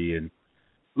RG3, and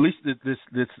at least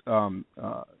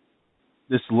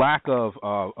this lack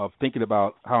of thinking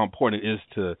about how important it is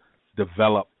to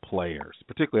develop players,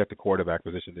 particularly at the quarterback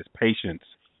position. This patience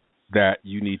that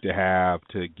you need to have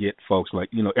to get folks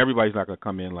everybody's not going to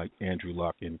come in like Andrew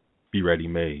Luck and be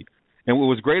ready-made. And what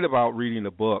was great about reading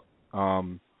the book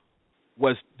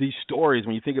was these stories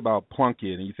when you think about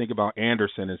Plunkett and you think about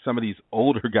Anderson and some of these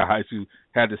older guys who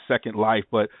had the second life,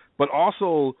 but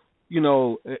also,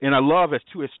 and I love as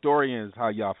two historians how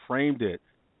y'all framed it,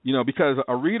 because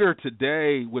a reader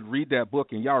today would read that book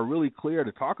and y'all are really clear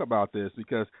to talk about this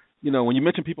because, when you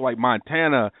mention people like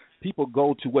Montana, people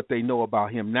go to what they know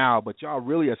about him now, but y'all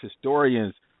really as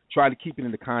historians try to keep it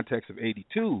in the context of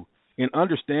 82 and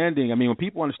understanding. When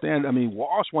people understand,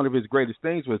 Walsh, one of his greatest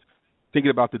things was thinking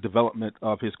about the development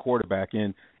of his quarterback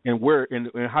and where and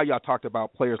how y'all talked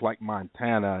about players like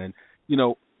Montana and,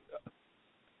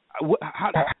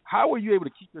 how were you able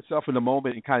to keep yourself in the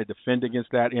moment and kind of defend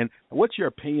against that? And what's your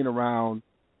opinion around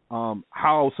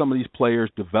how some of these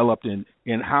players developed and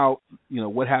how,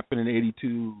 what happened in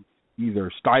 82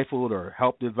 either stifled or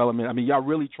helped development? Y'all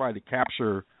really tried to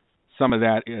capture some of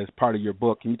that as part of your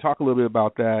book. Can you talk a little bit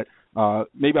about that?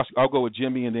 Maybe I'll go with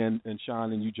Jimmy and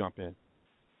Sean, and you jump in.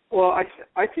 Well,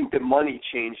 I think the money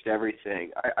changed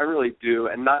everything. I really do,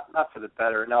 and not for the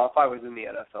better. Now, if I was in the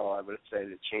NFL, I would say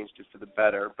it changed it for the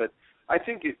better. But I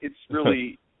think it's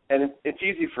really, and it's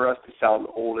easy for us to sound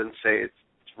old and say it's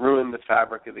ruined the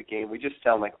fabric of the game. We just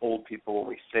sound like old people when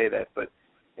we say that. But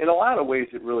in a lot of ways,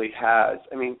 it really has.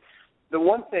 The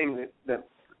one thing that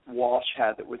Walsh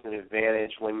had that was an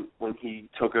advantage when he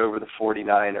took over the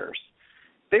 49ers,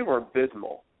 they were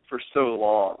abysmal for so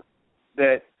long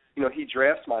that, he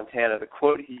drafts Montana. The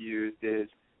quote he used is,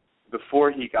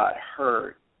 before he got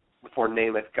hurt, before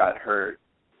Namath got hurt,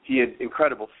 he had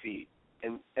incredible feet.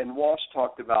 And Walsh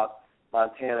talked about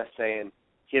Montana saying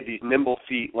he had these nimble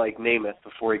feet like Namath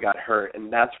before he got hurt,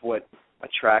 and that's what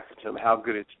attracted him, how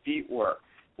good his feet were.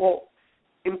 Well,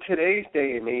 in today's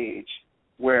day and age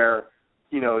where,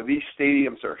 these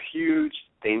stadiums are huge,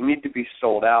 they need to be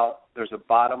sold out, there's a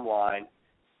bottom line,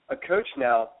 a coach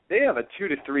now, they have a 2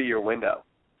 to 3 year window.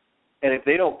 And if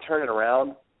they don't turn it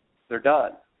around, they're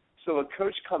done. So a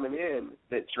coach coming in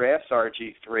that drafts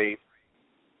RG3,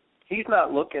 he's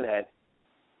not looking at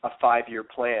a 5-year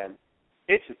plan.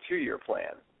 It's a 2-year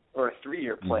plan or a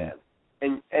 3-year plan.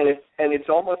 And it's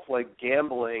almost like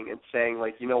gambling and saying,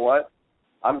 you know what?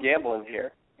 I'm gambling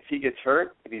here. If he gets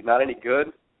hurt, if he's not any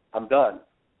good, I'm done.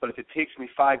 But if it takes me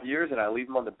 5 years and I leave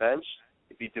him on the bench,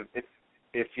 if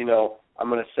I'm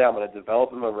going to say I'm going to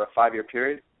develop him over a 5-year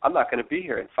period, I'm not going to be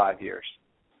here in 5 years.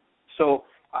 So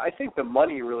I think the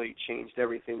money really changed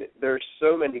everything. There's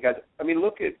so many guys.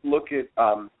 Look at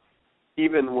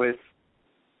even with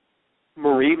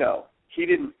Marino, he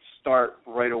didn't start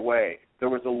right away. There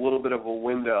was a little bit of a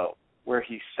window where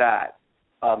he sat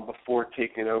before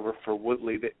taking over for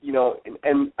Woodley.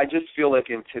 And I just feel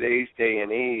like in today's day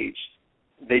and age,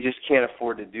 they just can't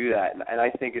afford to do that. And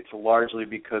I think it's largely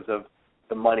because of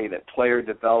the money, that player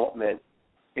development.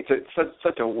 It's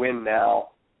such a win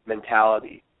now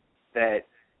mentality that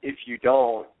if you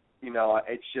don't,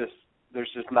 it's just there's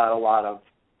just not a lot of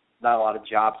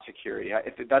job security.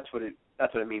 That's what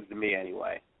it means to me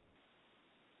anyway.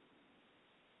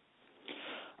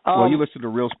 Well, you listen to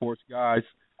Real Sports Guys,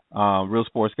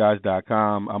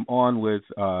 realsportsguys.com. I'm on with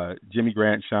Jimmy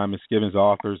Grant and Sean Miskimins,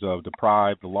 authors of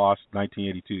Deprived, the Lost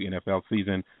 1982 NFL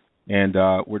Season. And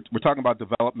we're talking about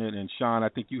development. And, Sean, I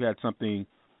think you had something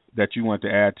that you wanted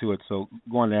to add to it. So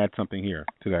go on and add something here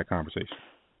to that conversation.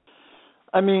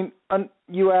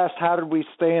 You asked how did we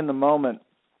stay in the moment.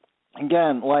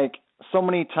 Again, so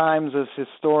many times as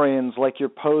historians, you're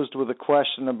posed with a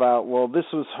question about, well, this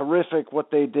was horrific what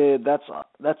they did.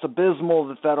 That's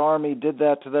abysmal that Army did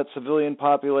that to that civilian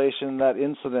population, that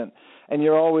incident. And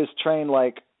you're always trained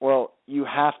well, you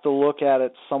have to look at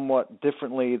it somewhat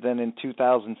differently than in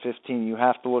 2015. You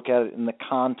have to look at it in the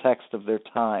context of their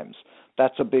times.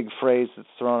 that's a big phrase that's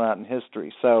thrown out in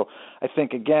history. So I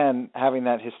think, again, having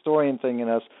that historian thing in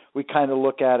us, we kind of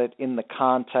look at it in the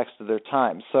context of their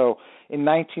time. So in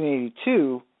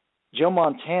 1982, Joe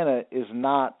Montana is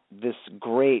not this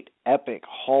great, epic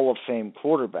Hall of Fame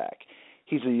quarterback.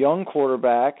 He's a young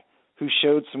quarterback who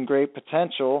showed some great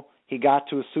potential. He got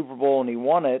to a Super Bowl and he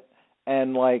won it,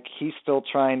 and he's still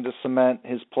trying to cement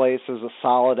his place as a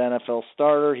solid NFL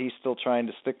starter. He's still trying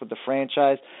to stick with the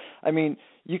franchise. I mean,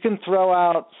 you can throw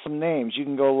out some names. You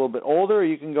can go a little bit older, or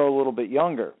you can go a little bit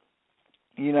younger.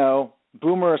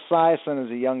 Boomer Esiason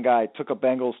is a young guy, took a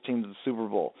Bengals team to the Super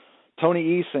Bowl.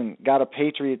 Tony Eason got a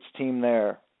Patriots team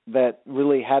there that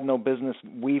really had no business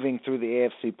weaving through the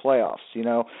AFC playoffs.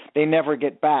 They never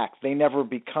get back. They never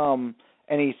become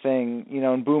anything.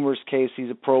 In Boomer's case, he's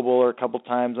a Pro Bowler a couple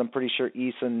times. I'm pretty sure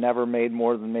Eason never made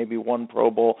more than maybe one Pro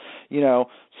Bowl.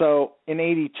 So in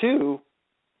 82,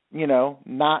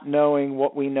 not knowing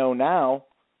what we know now,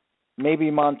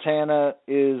 maybe Montana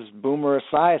is Boomer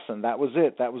Esiason. That was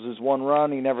it. That was his one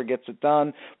run. He never gets it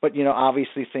done. But,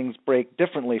 obviously things break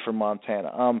differently for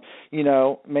Montana.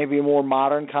 Maybe a more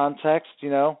modern context,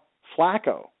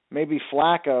 Flacco. Maybe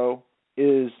Flacco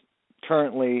is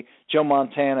currently Joe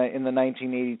Montana in the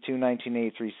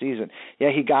 1982-1983 season. Yeah,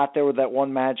 he got there with that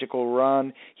one magical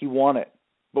run. He won it.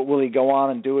 But will he go on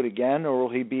and do it again, or will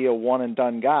he be a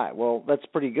one-and-done guy? Well, that's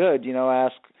pretty good.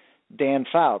 Ask Dan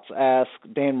Fouts, ask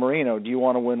Dan Marino, do you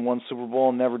want to win one Super Bowl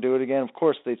and never do it again? Of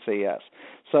course they'd say yes.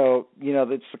 So,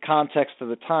 it's the context of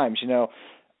the times.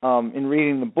 In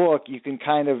reading the book, you can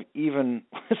kind of even,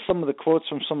 some of the quotes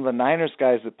from some of the Niners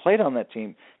guys that played on that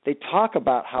team, they talk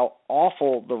about how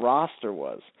awful the roster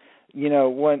was.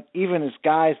 When even as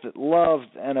guys that loved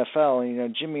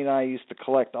NFL, Jimmy and I used to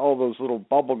collect all those little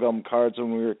bubblegum cards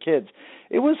when we were kids.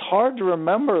 It was hard to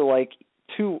remember,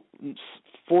 two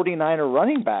 49er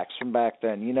running backs from back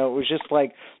then. It was just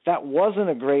that wasn't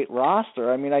a great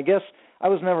roster. I mean, I guess I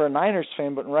was never a Niners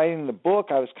fan, but in writing the book,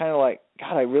 I was kind of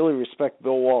God, I really respect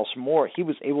Bill Walsh more. He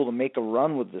was able to make a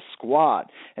run with the squad,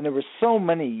 and there were so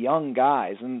many young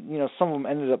guys, and, some of them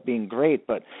ended up being great,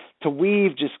 but to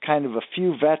weave just kind of a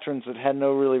few veterans that had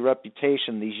no really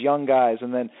reputation, these young guys,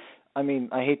 and then, I mean,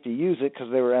 I hate to use it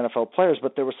because they were NFL players,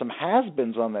 but there were some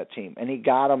has-beens on that team, and he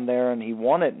got them there, and he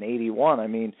won it in 81. I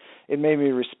mean, it made me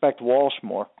respect Walsh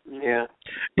more. Yeah.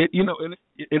 I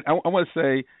want to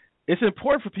say it's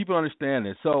important for people to understand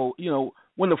this. So,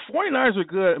 when the 49ers were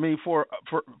good, I mean, for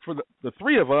the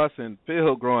three of us and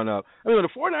Phil growing up, I mean, when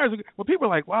the 49ers were good, when people are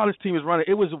like, wow, this team is running,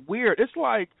 it was weird. It's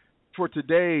like for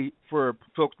today, for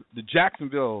folks, the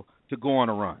Jacksonville to go on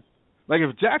a run.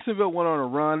 If Jacksonville went on a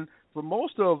run, for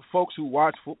most of folks who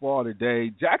watch football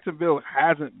today, Jacksonville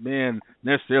hasn't been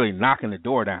necessarily knocking the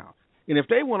door down. And if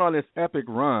they went on this epic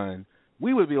run,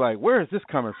 we would be like, where is this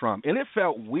coming from? And it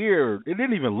felt weird. It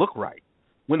didn't even look right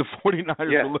when the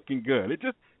 49ers were looking good. It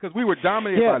just because we were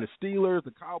dominated by the Steelers,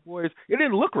 the Cowboys, it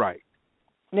didn't look right.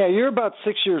 Yeah, you're about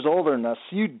 6 years older than us.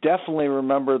 You definitely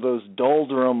remember those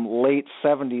doldrum late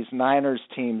 70s Niners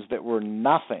teams that were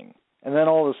nothing. And then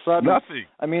all of a sudden, nothing.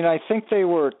 I mean, I think they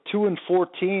were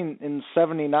 2-14 in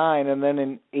 '79, and then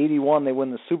in '81 they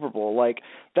win the Super Bowl.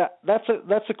 That's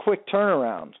a quick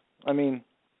turnaround. I mean,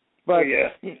 but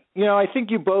I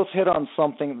think you both hit on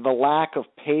something: the lack of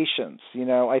patience.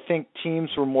 I think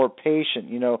teams were more patient.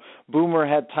 Boomer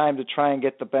had time to try and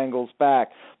get the Bengals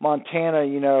back.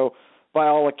 Montana, by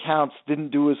all accounts,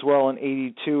 didn't do as well in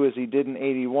 82 as he did in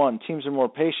 81. Teams are more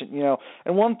patient,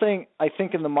 And one thing I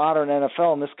think in the modern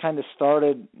NFL, and this kind of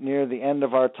started near the end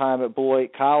of our time at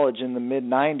Beloit College in the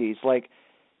mid-90s,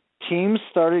 teams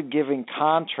started giving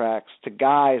contracts to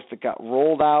guys that got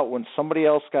rolled out when somebody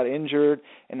else got injured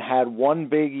and had one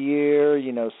big year,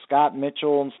 Scott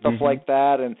Mitchell and stuff like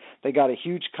that, and they got a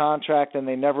huge contract and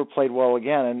they never played well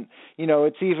again. And,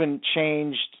 it's even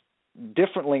changed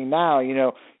differently now.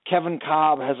 Kevin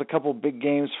Cobb has a couple big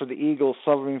games for the Eagles,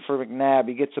 subbing for McNabb.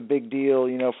 He gets a big deal,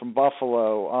 from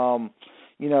Buffalo.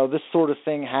 This sort of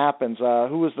thing happens.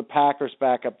 Who was the Packers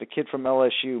backup? The kid from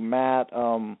LSU, Matt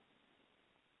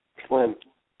Flynn.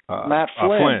 Matt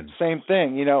Flynn. Same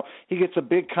thing. He gets a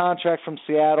big contract from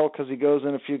Seattle because he goes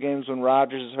in a few games when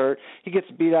Rodgers is hurt. He gets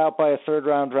beat out by a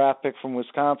third-round draft pick from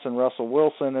Wisconsin, Russell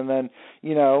Wilson, and then,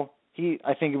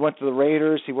 I think he went to the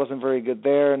Raiders. He wasn't very good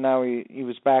there, and now he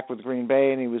was back with Green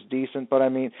Bay, and he was decent. But, I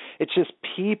mean, it's just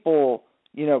people,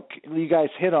 you guys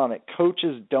hit on it.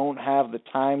 Coaches don't have the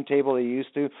timetable they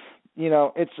used to.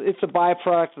 It's a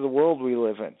byproduct of the world we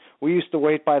live in. We used to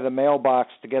wait by the mailbox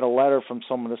to get a letter from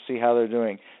someone to see how they're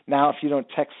doing. Now if you don't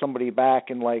text somebody back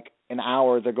in an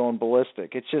hour, they're going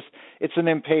ballistic. It's an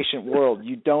impatient world.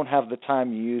 You don't have the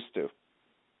time you used to.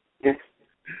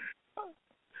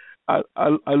 I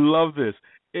love this.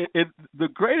 The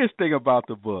greatest thing about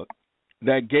the book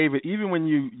that gave it, even when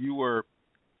you were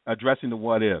addressing the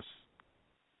what ifs,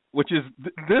 which is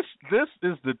this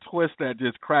is the twist that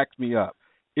just cracks me up,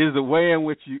 is the way in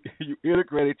which you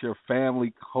integrated your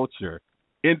family culture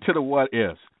into the what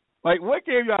ifs. Like, what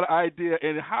gave you the idea,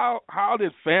 and how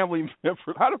did family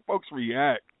members, how did folks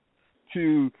react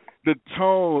to the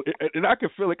tone? And I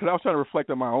could feel it because I was trying to reflect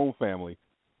on my own family,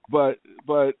 but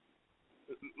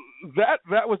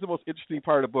that was the most interesting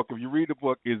part of the book. If you read the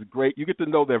book, is great. You get to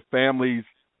know their families,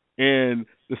 and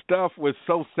the stuff was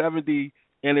so 70,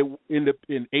 and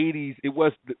in 80s it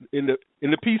was in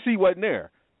the PC wasn't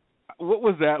there. What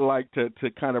was that like to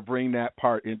kind of bring that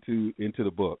part into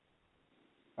the book?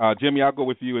 Jimmy, I'll go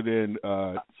with you, and then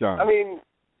Sean. I mean,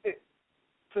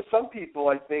 to some people,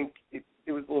 I think it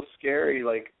was a little scary,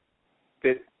 like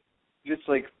that. Just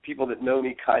like people that know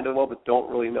me kind of well but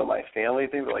don't really know my family,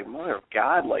 they were like, "Mother of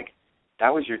God, like that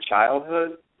was your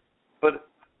childhood." But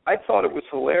I thought it was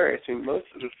hilarious. I mean, most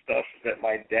of the stuff that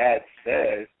my dad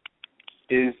says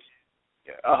is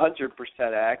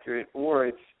 100% accurate, or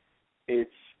it's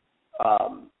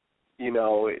you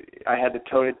know, I had to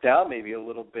tone it down maybe a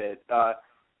little bit.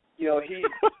 You know,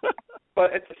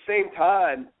 but at the same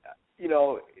time, you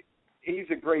know, he's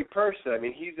a great person. I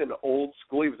mean, he's an old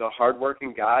school. He was a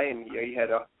hardworking guy, and you know, he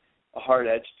had a hard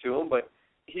edge to him. But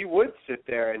he would sit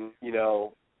there and, you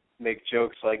know, make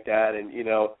jokes like that, and, you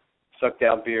know, suck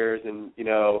down beers, and, you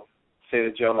know, say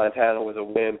that Joe Montana was a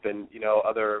wimp, and, you know,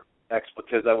 other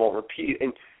expletives I won't repeat.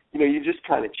 And, you know, you just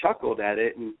kind of chuckled at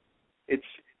it, and it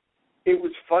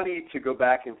was funny to go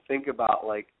back and think about,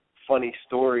 like, funny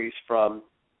stories from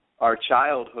our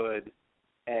childhood,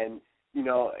 and, you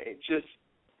know, it just,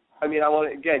 I mean,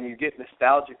 again, you get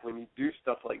nostalgic when you do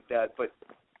stuff like that, but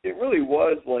it really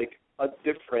was like a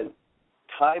different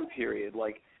time period.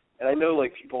 Like, and I know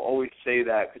like people always say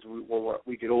that because when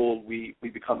we get old, we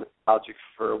become nostalgic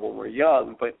for when we're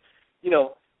young. But you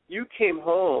know, you came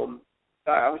home.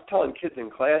 I was telling kids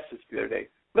in classes the other day,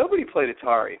 nobody played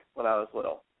Atari when I was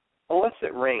little, unless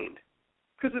it rained,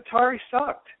 because Atari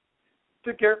sucked.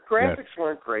 The graphics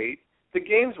weren't great. The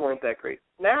games weren't that great.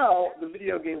 Now the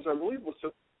video games are unbelievable.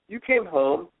 So you came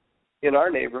home in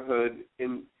our neighborhood,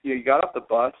 and you got off the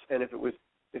bus, and if it was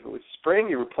spring,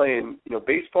 you were playing, you know,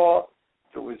 baseball.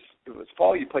 If it was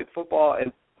fall, you played football,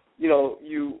 and you know,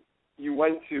 you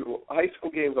went to high school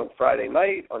games on Friday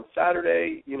night, on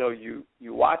Saturday. You know, you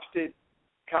watched it,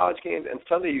 college games, and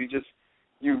Sunday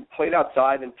you played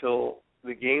outside until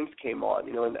the games came on.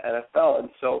 You know, in the NFL, and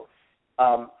so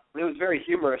it was very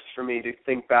humorous for me to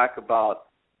think back about,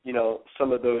 you know,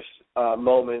 some of those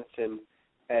moments and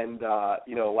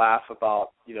you know, laugh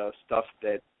about, you know, stuff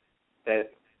that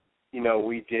you know,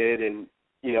 we did, and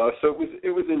you know, so it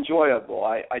was enjoyable.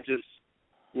 I just,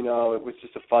 you know, it was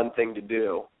just a fun thing to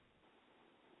do.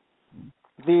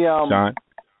 Devon,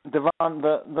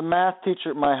 the math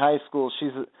teacher at my high school,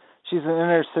 she's an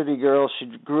inner city girl. She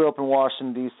grew up in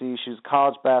Washington D.C. She's a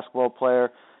college basketball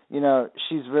player. You know,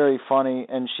 she's very funny,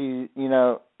 and she, you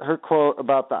know, her quote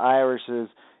about the Irish is,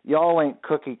 "Y'all ain't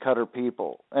cookie cutter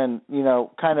people." And, you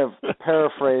know, kind of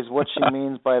paraphrase what she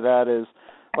means by that is,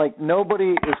 like,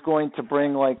 nobody is going to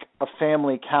bring, like, a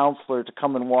family counselor to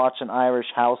come and watch an Irish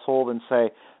household and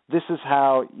say, this is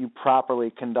how you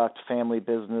properly conduct family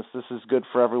business. This is good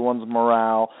for everyone's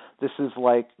morale. This is,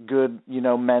 like, good, you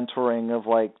know, mentoring of,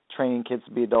 like, training kids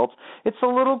to be adults. It's a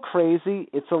little crazy.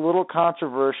 It's a little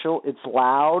controversial. It's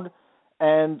loud.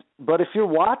 But if you're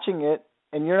watching it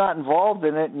and you're not involved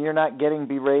in it and you're not getting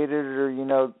berated or, you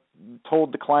know,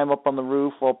 told to climb up on the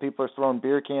roof while people are throwing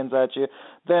beer cans at you,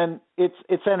 then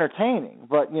it's entertaining.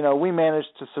 But, you know, we managed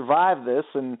to survive this,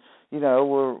 and, you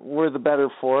know, we're the better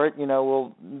for it. You know,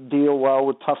 we'll deal well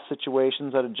with tough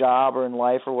situations at a job or in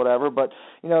life or whatever. But,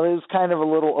 you know, it was kind of a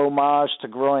little homage to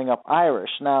growing up Irish.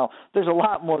 Now, there's a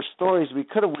lot more stories we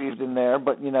could have weaved in there,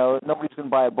 but, you know, nobody's going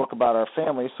to buy a book about our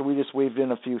family, so we just weaved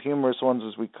in a few humorous ones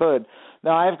as we could.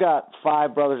 Now, I've got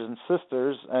 5 brothers and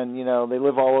sisters, and, you know, they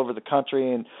live all over the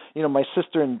country. And, you know, my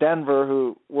sister in Denver,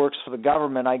 who works for the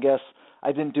government, I guess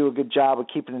I didn't do a good job of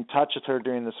keeping in touch with her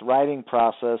during this writing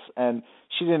process, and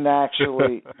she didn't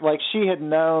actually, like, she had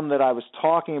known that I was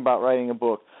talking about writing a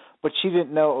book, but she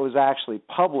didn't know it was actually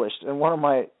published. And one of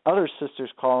my other sisters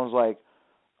called and was like,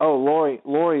 "Oh,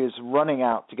 Lori is running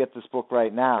out to get this book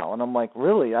right now." And I'm like,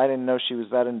 "Really? I didn't know she was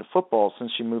that into football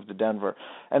since she moved to Denver."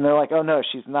 And they're like, "Oh, no,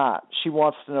 she's not. She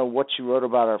wants to know what you wrote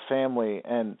about our family."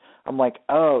 And I'm like,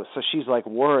 "Oh," so she's like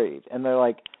worried. And they're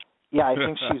like, yeah, I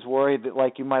think she's worried that,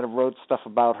 like, you might have wrote stuff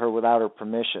about her without her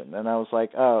permission. And I was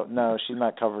like, oh, no, she's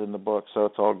not covered in the book, so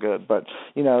it's all good. But,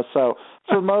 so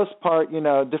for the most part,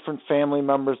 different family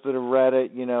members that have read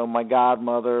it, my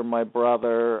godmother, my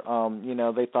brother,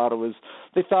 they thought it was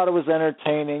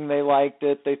entertaining. They liked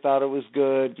it. They thought it was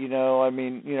good.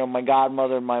 My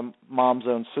godmother, my mom's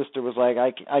own sister, was like,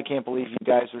 I can't believe you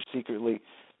guys were secretly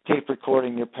tape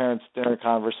recording your parents' dinner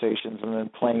conversations and then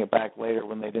playing it back later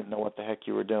when they didn't know what the heck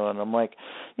you were doing. I'm like,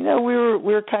 we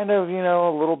were kind of, a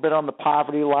little bit on the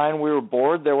poverty line. We were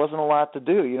bored. There wasn't a lot to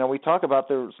do. We talk about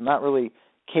there was not really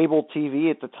cable TV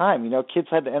at the time. Kids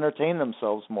had to entertain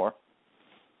themselves more.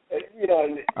 And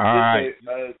all right.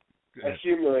 A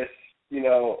humorous,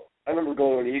 I remember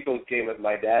going to an Eagles game with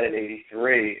my dad in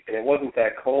 '83, and it wasn't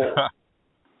that cold.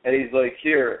 And he's like,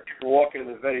 here, we're walking in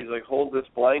the vet. He's like, hold this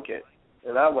blanket.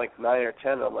 And I'm like 9 or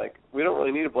 10. I'm like, we don't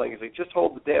really need a blanket. He's like, just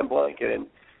hold the damn blanket. And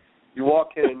you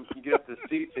walk in and you get up to the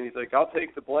seats, and he's like, I'll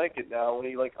take the blanket now. When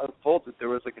he unfolds it, there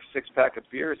was like a 6-pack of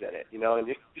beers in it, and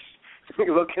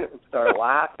you look at it and start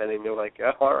laughing, and you're like,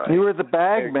 oh, all right. You were the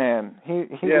bag man. He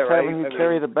was having you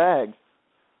carry the bag.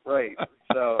 Right.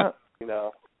 So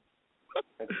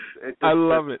I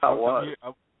love it.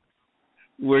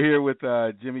 We're here with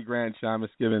Jimmy Grant and Sean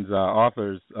Miskimins,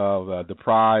 authors of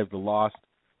Deprived, The Lost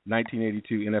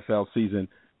 1982 NFL season.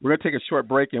 We're going to take a short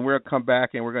break, and we're going to come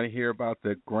back, and we're going to hear about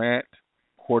the Grant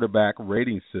quarterback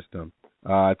rating system.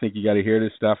 I think you got to hear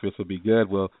this stuff. This will be good.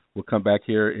 We'll come back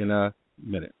here in a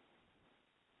minute.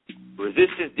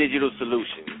 Resistance Digital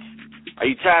Solutions. Are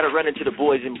you tired of running to the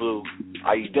boys in blue?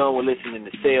 Are you done with listening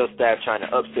to sales staff trying to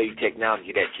upsell you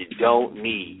technology that you don't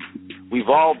need? We've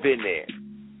all been there.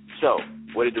 So,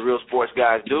 what did the Real Sports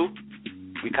guys do?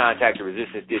 We contacted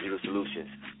Resistance Digital Solutions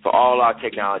for all our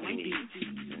technology needs.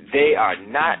 They are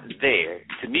not there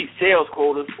to meet sales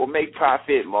quotas or make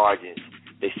profit margins.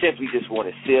 They simply just want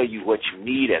to sell you what you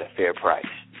need at a fair price.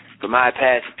 From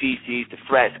iPads to PCs to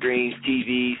flat screens,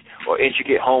 TVs, or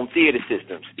intricate home theater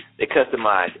systems, they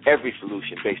customize every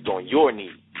solution based on your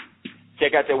needs.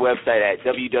 Check out their website at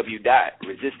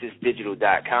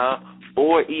www.resistancedigital.com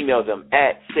or email them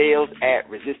at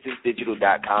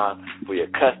sales@resistancedigital.com for your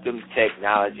custom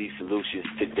technology solutions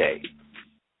today.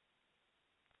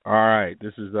 All right,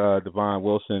 this is Devon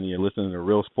Wilson. You're listening to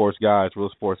Real Sports Guys,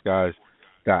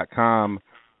 realsportsguys.com.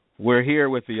 We're here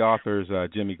with the authors,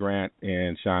 Jimmy Grant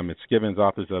and Sean Miskimins,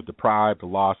 authors of Deprived, The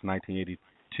Lost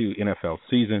 1982 NFL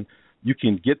Season. You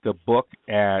can get the book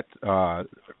at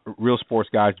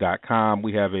realsportsguys.com.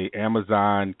 We have a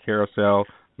Amazon carousel.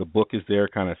 The book is there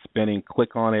kind of spinning.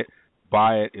 Click on it.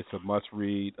 Buy it. It's a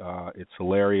must-read. It's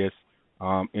hilarious.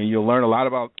 And you'll learn a lot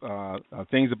about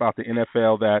things about the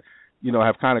NFL that,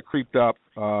 have kind of creeped up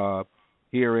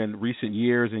here in recent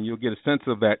years, and you'll get a sense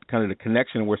of that kind of the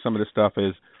connection where some of this stuff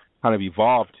is kind of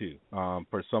evolved to.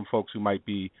 For some folks who might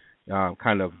be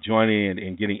kind of joining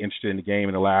and getting interested in the game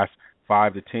in the last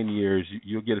 5 to 10 years,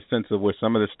 you'll get a sense of where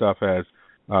some of this stuff has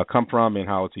come from and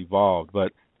how it's evolved.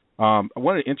 But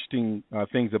one of the interesting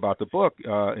things about the book,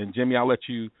 and Jimmy, I'll let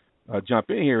you jump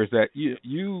in here, is that you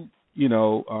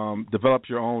developed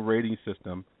your own rating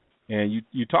system, and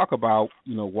you talk about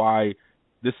why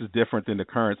this is different than the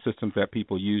current systems that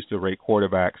people use to rate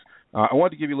quarterbacks. I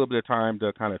wanted to give you a little bit of time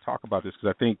to kind of talk about this because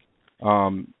I think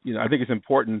it's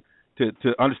important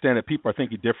to understand that people are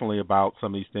thinking differently about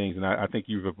some of these things, and I think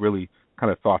you've really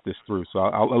kind of thought this through. So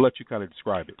I'll let you kind of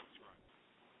describe it.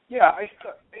 Yeah,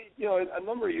 a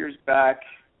number of years back,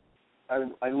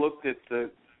 I looked at the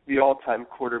all-time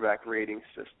quarterback rating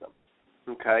system.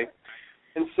 Okay,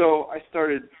 and so I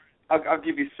started. I'll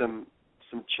give you some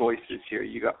choices here.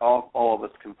 You got all of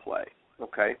us can play.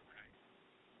 Okay.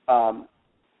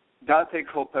 Dante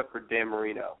Culpepper, Dan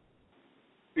Marino.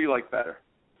 Who do you like better?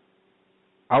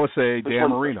 I would say Dan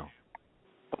Marino.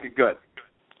 Okay, good.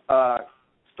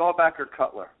 Staubach or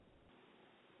Cutler?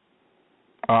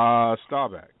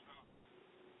 Staubach.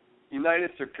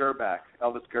 Unitas or Gerback?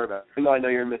 Elvis Gerback. I know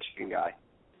you're a Michigan guy.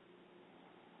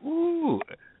 Ooh.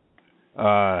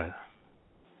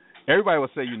 Everybody will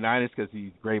say Unitas because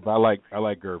he's great, but I like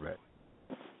Gerback.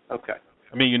 Okay.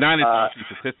 I mean, Unitas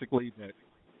statistically, that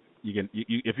you can.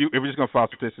 If we're just going to follow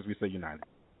statistics, we say Unitas.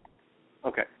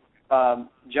 Okay. John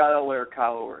Elway or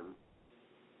Kyle Orton?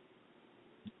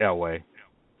 Elway.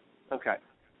 Okay.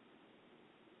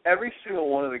 Every single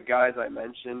one of the guys I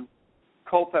mentioned,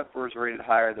 Culpepper is rated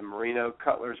higher than Marino,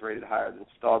 Cutler is rated higher than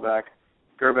Staubach,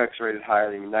 Gerback's rated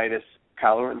higher than Unitas,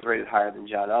 Kyle Orton's rated higher than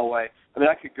John Elway. I mean,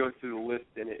 I could go through the list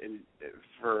and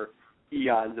for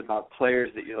eons about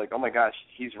players that you're like, oh my gosh,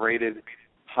 he's rated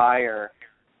higher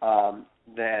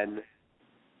than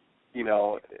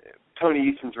Tony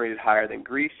Easton's rated higher than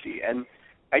Greasy. And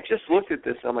I just looked at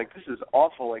this and I'm like, this is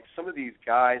awful. Like, some of these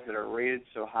guys that are rated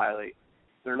so highly,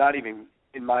 they're not even,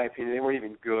 in my opinion, they weren't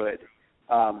even good.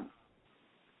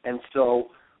 And so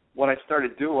what I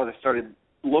started doing was I started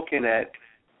looking at,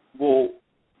 well,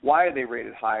 why are they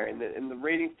rated higher? And the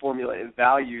rating formula, it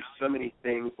values so many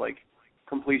things like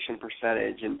completion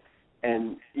percentage and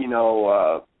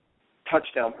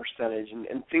touchdown percentage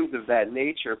and things of that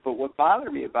nature. But what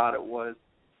bothered me about it was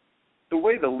the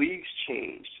way the league's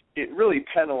changed. It really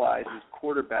penalizes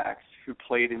quarterbacks who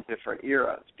played in different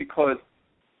eras, because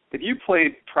if you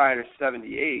played prior to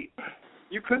 78,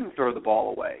 you couldn't throw the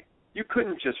ball away. You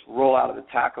couldn't just roll out of the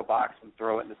tackle box and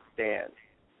throw it in the stands.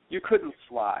 You couldn't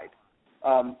slide.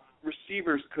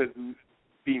 Receivers could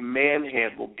be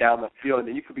manhandled down the field,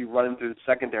 and you could be running through the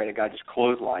secondary and a guy just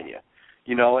clothesline you,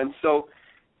 and so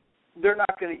they're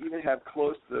not going to even have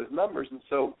close to those numbers. And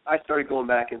so I started going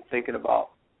back and thinking about,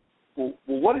 well,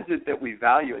 what is it that we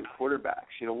value in quarterbacks?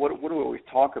 What do we always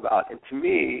talk about? And to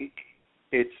me,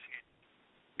 it's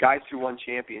guys who won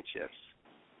championships,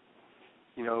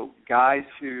 guys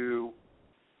who,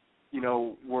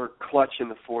 were clutch in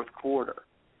the fourth quarter.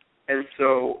 And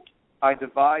so I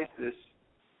devised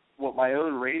my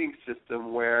own rating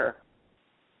system where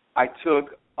I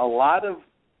took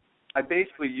I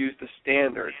basically used the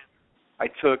standard. I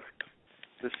took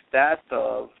the stats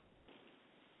of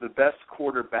the best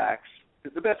quarterbacks,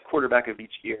 the best quarterback of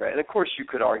each era. And, of course, you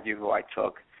could argue who I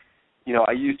took.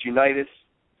 I used Unitas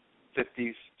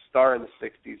 50s, Starr in the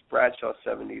 60s, Bradshaw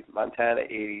 70s, Montana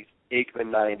 80s,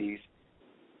 Aikman 90s.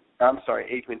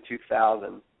 Aikman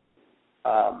 2000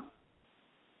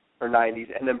 or 90s,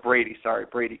 and then Brady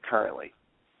currently.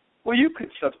 Well, you could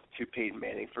substitute Peyton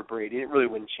Manning for Brady. It really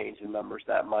wouldn't change the numbers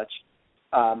that much.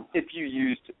 If you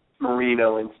used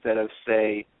Marino instead of,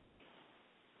 say,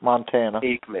 Montana,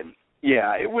 Aikman,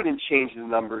 yeah, it wouldn't change the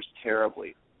numbers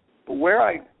terribly. But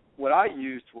what I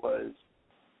used was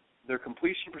their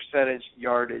completion percentage,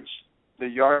 yardage, the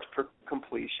yards per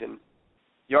completion,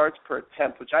 yards per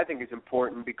attempt, which I think is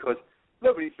important because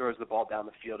nobody throws the ball down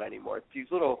the field anymore. It's these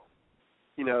little,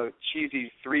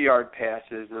 cheesy 3-yard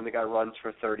passes, and then the guy runs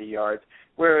for 30 yards.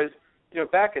 Whereas,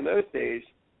 back in those days,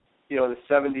 in the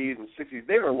 70s and 60s,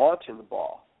 they were launching the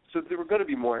ball. So there were going to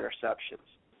be more interceptions.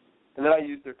 And then I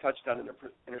used their touchdown and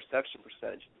interception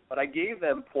percentage. But I gave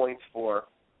them points for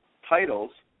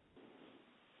titles,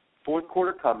 fourth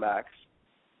quarter comebacks,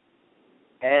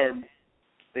 and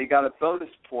they got a bonus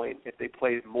point if they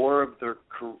played more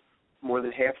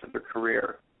than half of their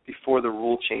career before the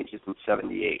rule changes in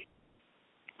 78.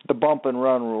 The bump and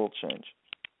run rule change.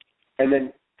 And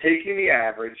then taking the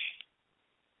average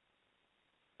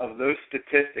of those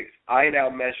statistics, I now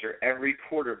measure every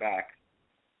quarterback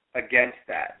against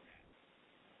that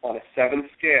on a 7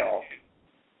 scale,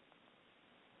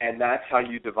 and that's how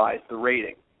you devise the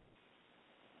rating.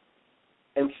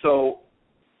 And so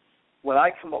when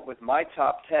I come up with my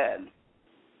top 10,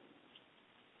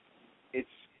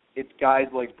 it's guys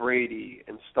like Brady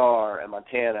and Starr and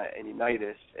Montana and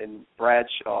Unitas and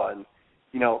Bradshaw and,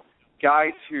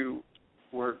 guys who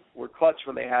were clutch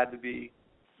when they had to be,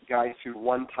 guys who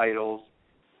won titles,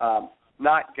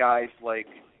 not guys like,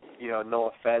 no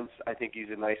offense, I think he's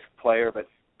a nice player, but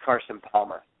Carson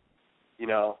Palmer,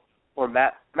 or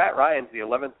Matt Ryan's the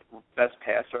 11th best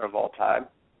passer of all time.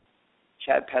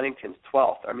 Chad Pennington's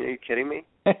 12th. I mean, are you kidding me?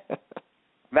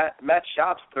 Matt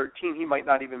Schaub's 13. He might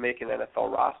not even make an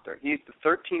NFL roster. He's the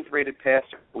 13th rated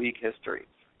passer in league history.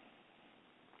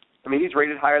 I mean, he's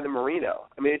rated higher than Marino.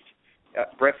 I mean, it's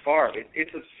Brett Favre.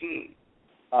 It's obscene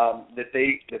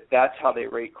that's how they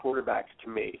rate quarterbacks to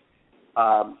me.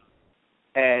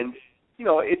 And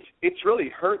it's really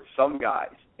hurt some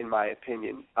guys, in my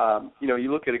opinion.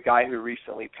 You look at a guy who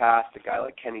recently passed, a guy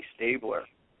like Kenny Stabler,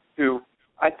 who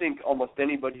I think almost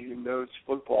anybody who knows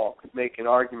football could make an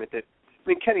argument that,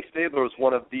 Kenny Stabler was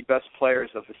one of the best players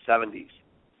of the 70s.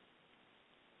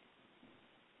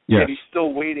 Yes. Yet he's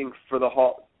still waiting for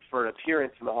an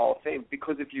appearance in the Hall of Fame,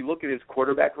 because if you look at his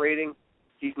quarterback rating,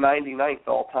 he's 99th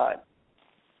all time.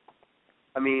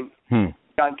 I mean,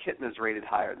 John Kitna's rated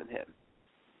higher than him.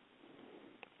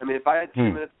 I mean, if I had 2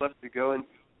 minutes left to go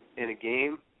in a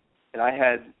game, and I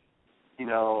had,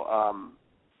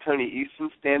 Tony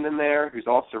Easton standing there, who's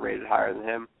also rated higher than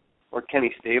him, or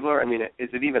Kenny Stabler, I mean,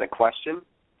 is it even a question?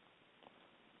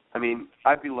 I mean,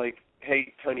 I'd be like,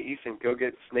 hey, Tony Easton, go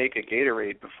get Snake a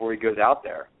Gatorade before he goes out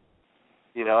there.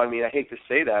 I mean, I hate to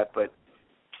say that, but,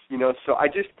 so I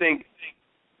just think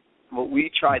what we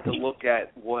tried to look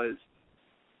at was,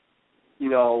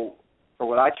 or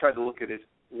what I tried to look at is,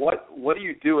 what do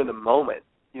you do in the moment,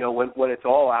 when it's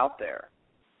all out there?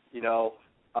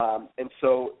 And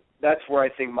so that's where I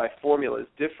think my formula is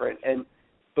different. And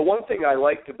the one thing I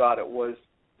liked about it was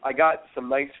I got some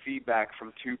nice feedback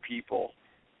from two people.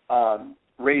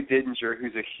 Ray Didinger,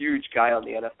 who's a huge guy on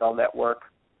the NFL Network.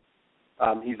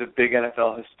 He's a big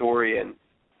NFL historian.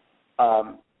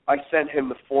 I sent him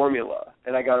the formula,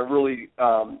 and I got a really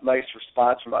nice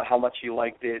response from about how much he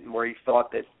liked it and where he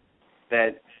thought that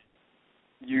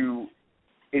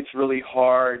it's really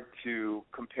hard to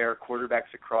compare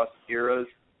quarterbacks across eras,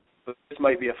 but this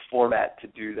might be a format to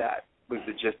do that, was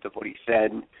the gist of what he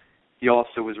said. And he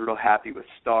also was real happy with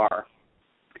Starr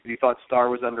because he thought Starr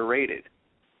was underrated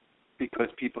because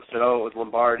people said, oh, it was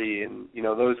Lombardi and,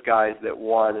 those guys that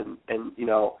won. And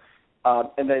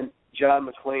then John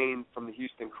McClain from the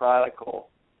Houston Chronicle,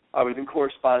 I was in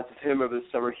correspondence with him over the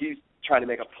summer. He's trying to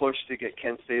make a push to get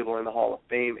Ken Stabler in the Hall of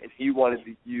Fame, and he wanted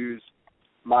to use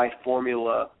my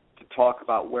formula to talk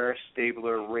about where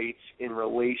Stabler rates in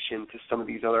relation to some of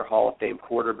these other Hall of Fame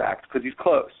quarterbacks because he's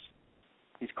close.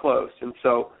 He's close. And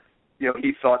so,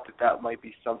 he thought that might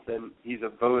be something, he's a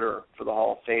voter for the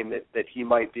Hall of Fame, that he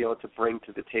might be able to bring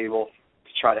to the table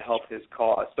to try to help his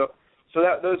cause. So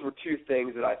those were two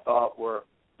things that I thought were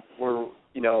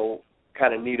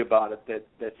kind of neat about it,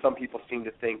 that some people seem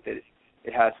to think that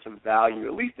it has some value,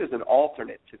 at least as an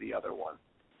alternate to the other one,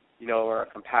 or a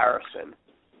comparison.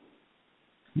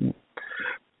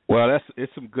 Well,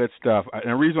 it's some good stuff.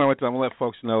 And the reason I'm going to let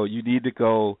folks know, you need to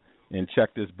go and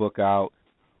check this book out.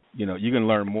 You can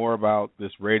learn more about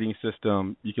this rating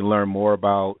system. You can learn more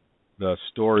about the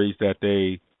stories that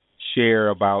they share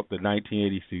about the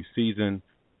 1982 season,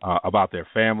 about their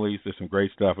families. There's some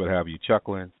great stuff that have you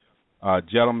chuckling.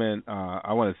 Gentlemen,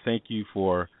 I want to thank you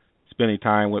for spending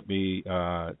time with me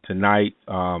tonight.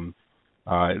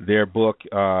 Their book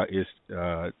is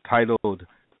titled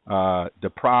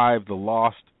Deprived, the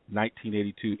Lost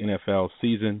 1982 NFL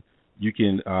Season. You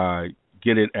can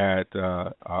get it at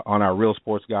on our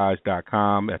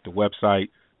realsportsguys.com at the website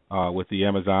with the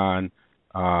Amazon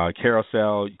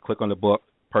carousel. You click on the book,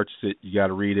 purchase it. You got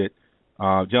to read it.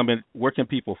 Gentlemen, where can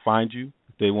people find you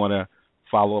if they want to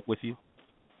follow up with you?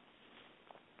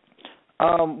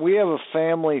 We have a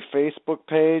family Facebook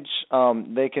page.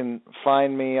 They can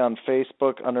find me on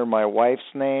Facebook under my wife's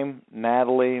name,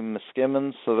 Natalie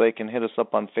Miskimins, so they can hit us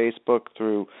up on Facebook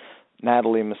through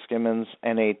Natalie Miskimins,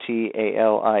 Natalie,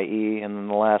 and then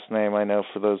the last name, I know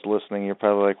for those listening, you're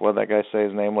probably like, what did that guy say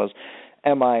his name was?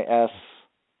 Miskimins,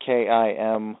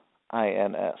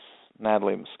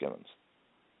 Natalie Miskimins.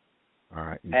 All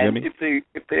right. And Jimmy?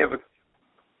 if they have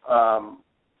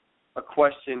a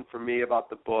question for me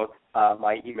about the book,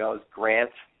 my email is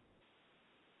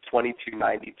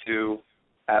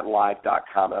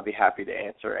grant2292@live.com. I'll be happy to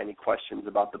answer any questions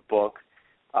about the book,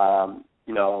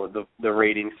 the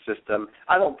rating system.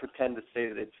 I don't pretend to say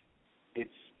that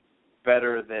it's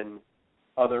better than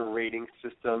other rating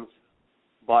systems,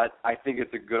 but I think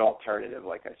it's a good alternative,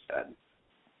 like I said.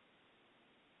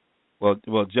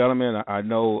 Well, gentlemen, I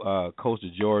know Coach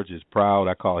George is proud.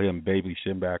 I call him Baby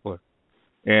Schimbackler.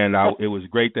 And it was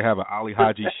great to have an Ali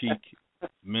Haji Sheik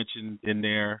mentioned in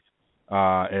there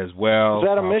as well. Is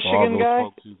that a Michigan guy?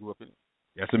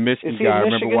 That's a Michigan guy. I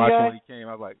remember watching when he came.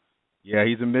 I was like, yeah,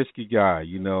 he's a Michigan guy.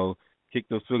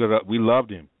 Kicked those figures up. We loved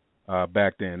him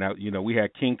back then. Now, we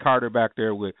had King Carter back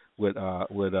there with him,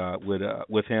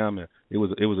 and it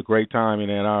was a great time in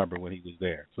Ann Arbor when he was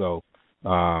there. So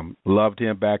loved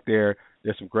him back there.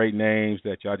 There's some great names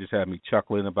that y'all just had me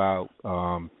chuckling about.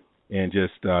 And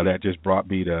just that just brought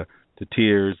me to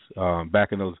tears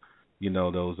back in those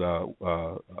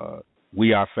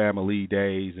We Are Family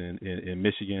days in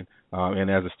Michigan. And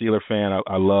as a Steeler fan,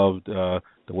 I loved the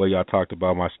way y'all talked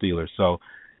about my Steelers. So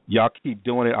y'all keep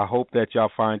doing it. I hope that y'all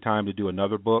find time to do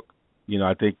another book.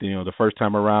 I think the first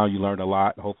time around you learned a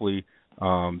lot. Hopefully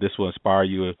this will inspire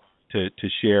you to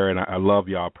share. And I love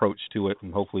y'all approach to it.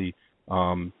 And hopefully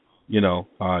you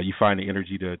find the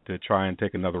energy to try and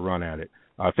take another run at it.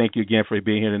 Thank you again for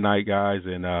being here tonight, guys,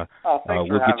 and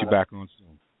we'll get you back on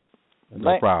soon.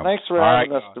 No problem. Thanks for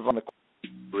having us.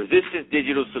 Resistance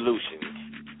Digital Solutions.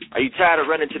 Are you tired of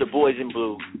running to the boys in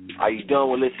blue? Are you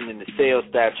done with listening to sales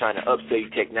staff trying to upsell you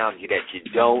technology that you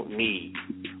don't need?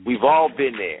 We've all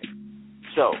been there.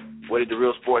 So, what did the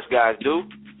Real Sports Guys do?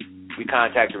 We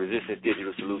contacted Resistance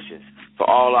Digital Solutions for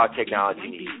all our technology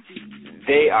needs.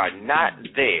 They are not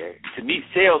there to meet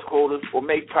sales quotas or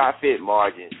make profit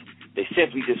margins. They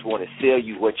simply just want to sell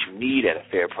you what you need at a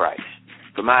fair price.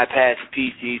 From iPads to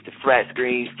PCs to flat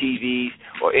screens, TVs,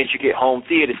 or intricate home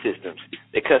theater systems,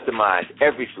 they customize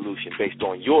every solution based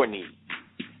on your needs.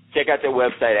 Check out their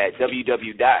website at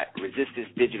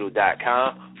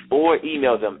www.resistancedigital.com or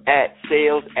email them at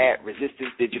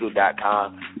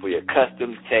sales@resistancedigital.com for your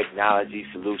custom technology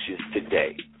solutions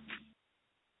today.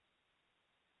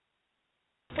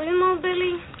 What am I,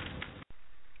 Billy?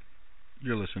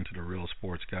 You're listening to the Real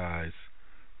Sports Guys,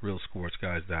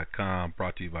 realsportsguys.com,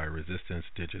 brought to you by Resistance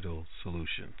Digital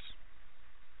Solutions.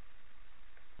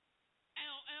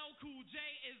 LL Cool J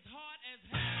is hard as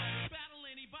hell. Battle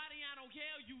anybody, I don't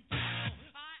care, you tell.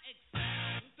 I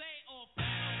excel, they all fail.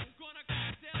 Gonna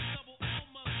cocktail, double L,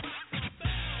 must rock the bell.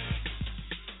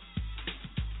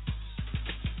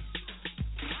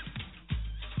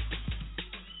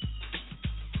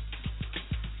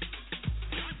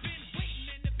 I've been waiting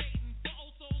and debating for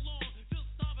oh so long. Still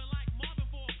starving like Marvin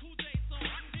for a Cool J song.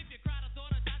 If you cried or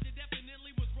thought I died, you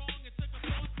definitely was wrong. It took a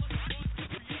thought plus a thought to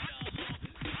create a along.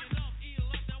 Speaking of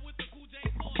E-Love, down with the Cool J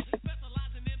force.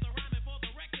 Specializing in the rhyming for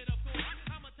the record, of course.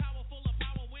 I'm a tower full of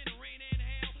power, wind, rain, and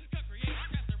hail. Could create,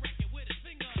 scratch the record with his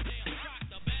fingernail. Rock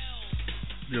the bell.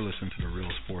 You're listening to the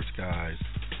Real Sports Guys,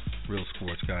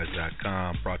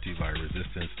 realsportsguys.com, brought to you by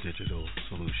Resistance Digital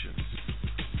Solutions.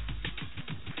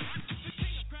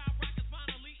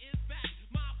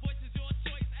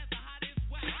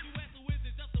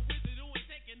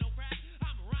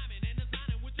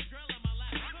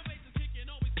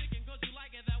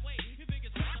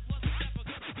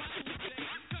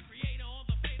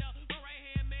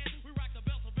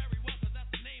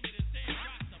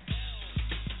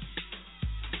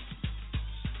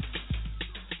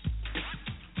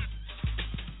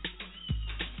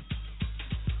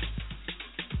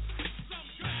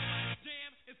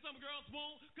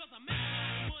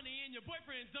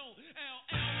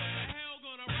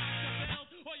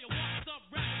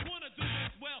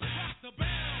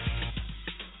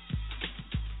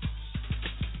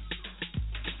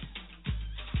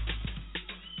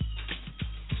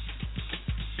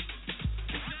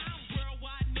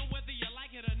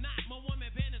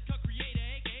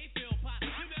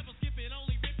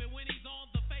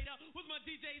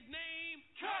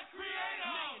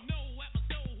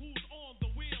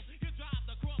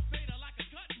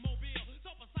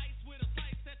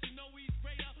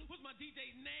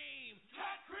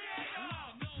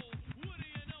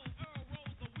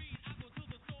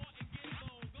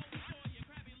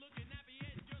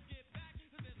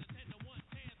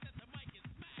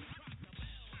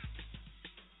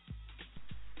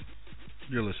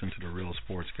 You're listening to the Real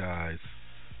Sports Guys,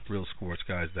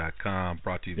 realsportsguys.com,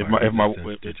 brought to you by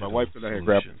Resistance Digital wife could I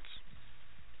grab Solutions.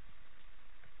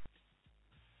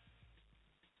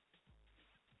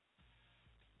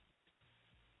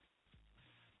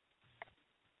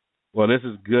 Well, this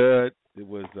is good. It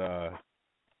was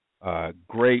a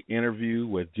great interview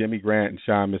with Jimmy Grant and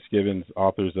Sean Miskimins,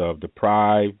 authors of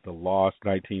Deprived, the Lost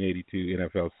 1982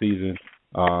 NFL season.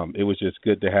 It was just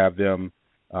good to have them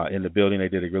in the building. They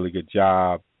did a really good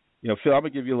job. You know, Phil, I'm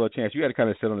going to give you a little chance. You got to kind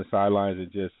of sit on the sidelines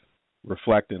and just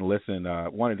reflect and listen.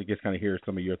 Wanted to just kind of hear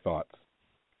some of your thoughts.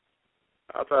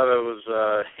 I thought it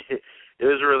was it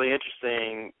was really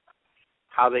interesting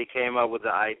how they came up with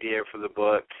the idea for the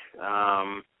book.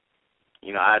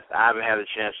 You know, I haven't had a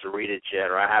chance to read it yet,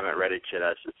 or I haven't read it yet,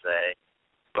 I should say.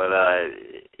 But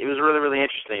it was really, really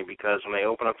interesting because when they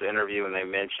opened up the interview and they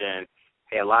mentioned,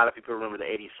 hey, a lot of people remember the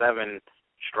 87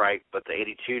 strike, but the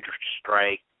 82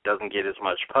 strike doesn't get as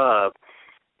much pub.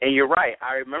 And you're right.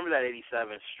 I remember that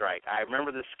 87 strike. I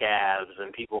remember the scabs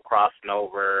and people crossing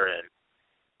over, and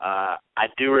I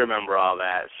do remember all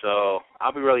that. So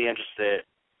I'll be really interested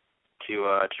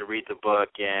to read the book.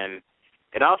 And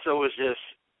it also was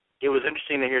it was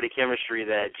interesting to hear the chemistry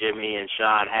that Jimmy and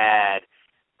Sean had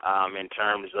in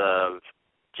terms of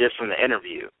just from the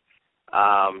interview.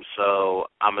 So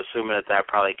I'm assuming that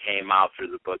probably came out through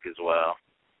the book as well.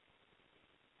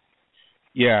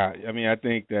 Yeah, I mean, I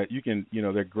think that you can, you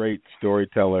know, they're great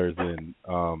storytellers, and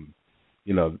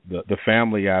you know, the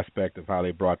family aspect of how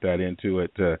they brought that into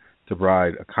it to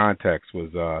provide a context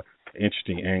was an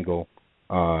interesting angle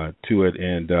to it,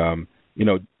 and you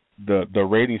know, the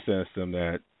rating system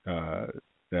that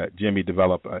Jimmy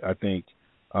developed, I think,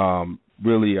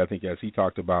 really, I think as he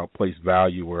talked about, placed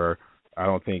value where I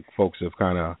don't think folks have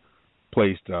kind of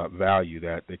placed value,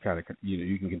 that they kind of, you know,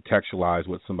 you can contextualize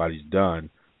what somebody's done.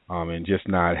 And just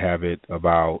not have it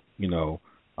about, you know,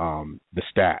 the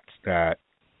stats, that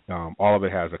all of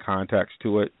it has a context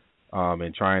to it,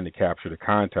 and trying to capture the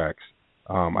context,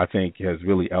 I think has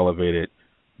really elevated,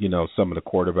 you know, some of the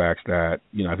quarterbacks that,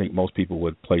 you know, I think most people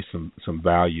would place some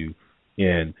value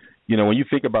in. You know, when you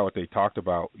think about what they talked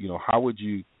about, you know, how would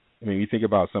you, I mean, you think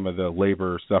about some of the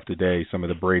labor stuff today, some of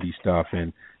the Brady stuff,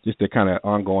 and just the kind of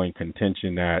ongoing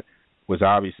contention that was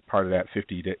obviously part of that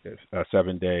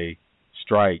 57-day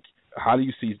strike. How do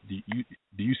you see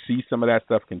do you see some of that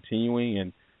stuff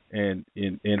continuing, and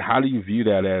how do you view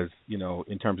that as,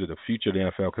 in terms of the future of the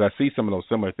NFL? Because I see some of those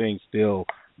similar things still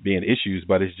being issues,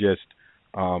 but it's just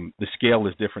the scale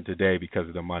is different today because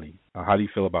of the money. How do you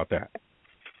feel about that?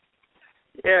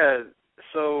 Yeah,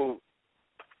 so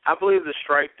I believe the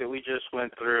strike that we just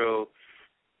went through,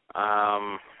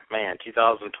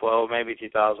 2012, maybe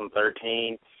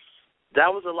 2013, that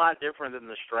was a lot different than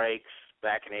the strikes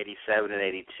back in 87 and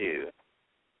 82,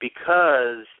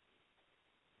 because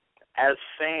as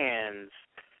fans,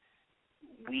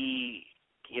 we,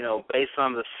 based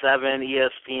on the 7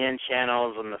 ESPN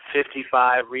channels and the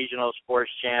 55 regional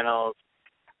sports channels,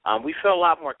 we felt a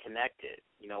lot more connected.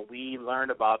 We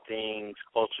learned about things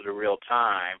closer to real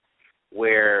time,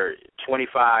 where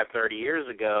 25, 30 years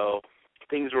ago,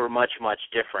 things were much, much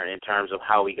different in terms of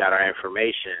how we got our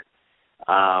information.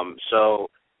 So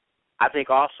I think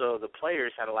also the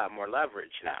players had a lot more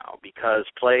leverage now, because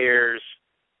players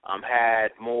had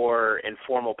more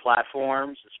informal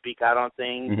platforms to speak out on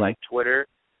things like Twitter,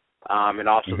 and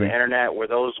also the internet, where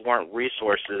those weren't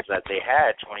resources that they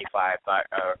had 25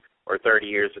 or 30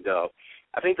 years ago.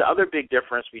 I think the other big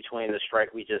difference between the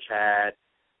strike we just had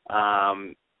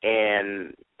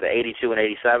and the 82 and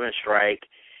 87 strike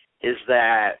is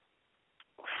that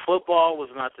football was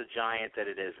not the giant that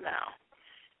it is now.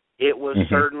 It was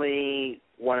certainly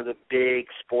one of the big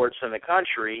sports in the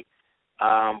country,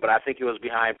 but I think it was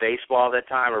behind baseball at that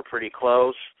time, or pretty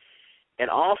close. And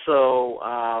also,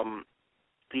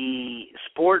 the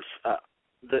sports,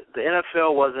 the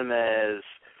NFL wasn't as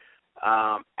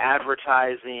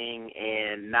advertising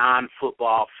and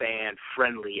non-football fan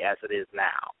friendly as it is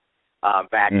now.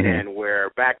 Back then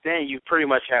you pretty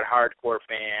much had hardcore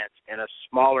fans, and a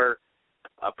smaller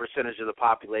percentage of the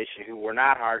population who were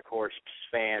not hardcore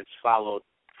fans followed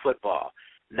football.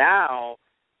 Now,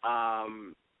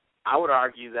 I would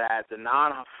argue that the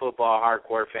non-football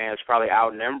hardcore fans probably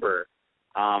outnumber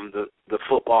the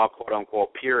football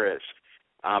quote-unquote purists,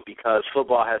 because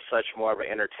football has such more of an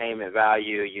entertainment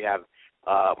value. You have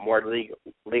more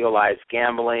legalized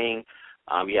gambling.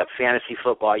 You have fantasy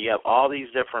football. You have all these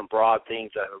different broad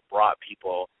things that have brought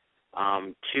people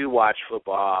to watch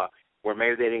football, where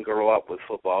maybe they didn't grow up with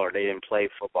football or they didn't play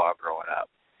football growing up.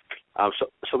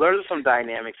 So those are some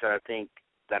dynamics that I think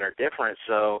that are different.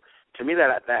 So to me,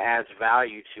 that adds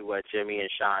value to what Jimmy and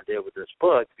Sean did with this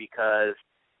book, because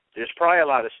there's probably a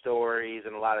lot of stories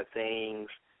and a lot of things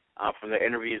from the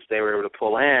interviews they were able to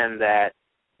pull in that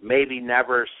maybe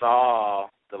never saw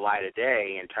the light of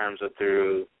day in terms of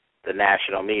through the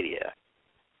national media.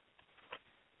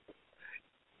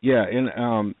 Yeah, and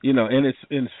and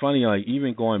it's funny, like,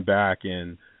 even going back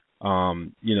and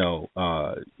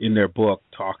in their book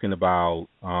talking about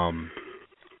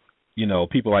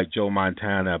people like Joe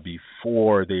Montana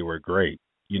before they were great,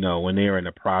 when they were in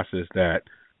the process that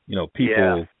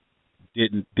people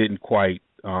didn't quite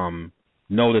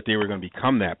know that they were going to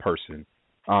become that person.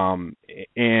 And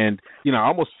I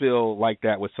almost feel like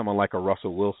that with someone like a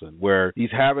Russell Wilson, where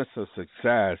he's having some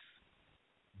success,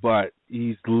 but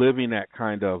he's living that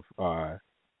kind of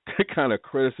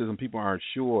criticism. People aren't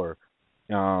sure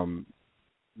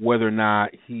whether or not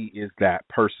he is that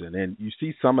person. And you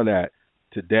see some of that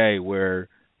today, where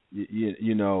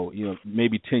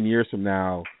maybe 10 years from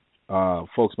now,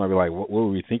 folks might be like, what were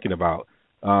we thinking about?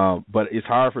 But it's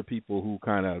hard for people who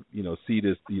kind of see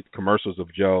these commercials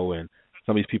of Joe and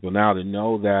some of these people now to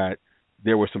know that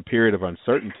there was some period of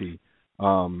uncertainty.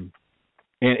 And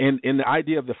the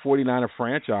idea of the 49er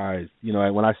franchise,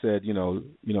 when I said,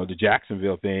 the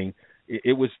Jacksonville thing,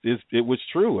 it was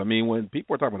true. I mean, when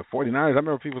people were talking about the 49ers, I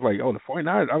remember people were like, oh, the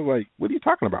 49ers. I was like, what are you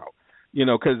talking about?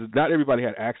 Because not everybody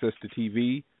had access to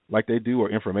TV like they do, or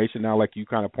information now, like you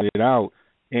kind of pointed out.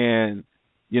 And,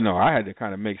 I had to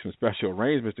kind of make some special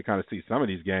arrangements to kind of see some of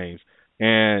these games.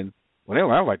 And when they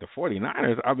were like the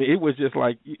 49ers, I mean, it was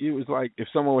like if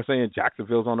someone was saying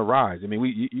Jacksonville's on the rise. I mean,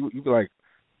 you'd be like,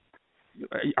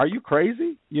 are you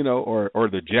crazy? Or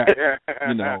the Jets,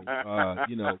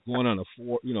 going on a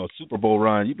Super Bowl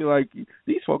run. You'd be like,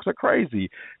 these folks are crazy.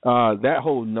 That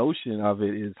whole notion of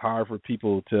it is hard for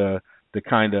people to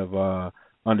kind of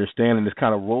understand, in this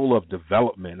kind of role of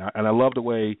development. And I love the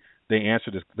way they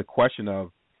answered the question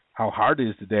of how hard it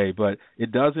is today, but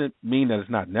it doesn't mean that it's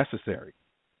not necessary.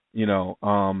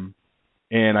 And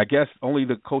I guess only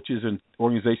the coaches and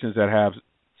organizations that have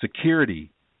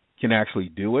security can actually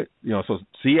do it. So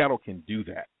Seattle can do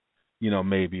that,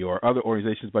 maybe, or other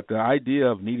organizations. But the idea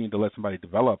of needing to let somebody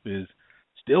develop is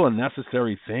still a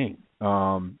necessary thing,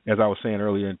 as I was saying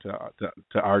earlier to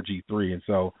RG3. And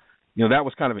so, that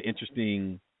was kind of an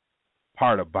interesting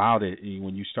part about it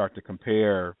when you start to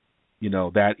compare,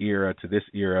 that era to this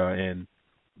era and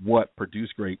what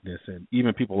produced greatness, and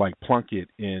even people like Plunkett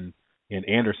and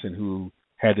Anderson who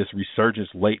had this resurgence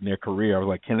late in their career. I was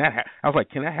like, can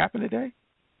that happen today?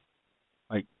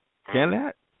 Like, can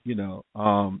that?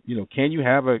 Can you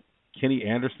have a Kenny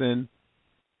Anderson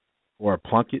or a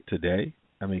Plunkett today?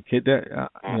 I mean, could that?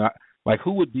 Like,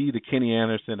 who would be the Kenny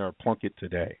Anderson or Plunkett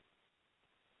today?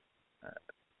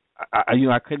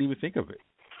 I couldn't even think of it.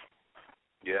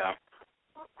 Yeah.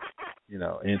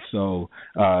 And so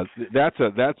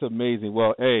that's amazing.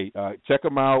 Well, hey, check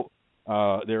them out.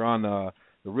 They're on the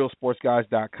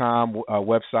realsportsguys.com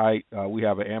website. We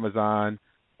have an Amazon.com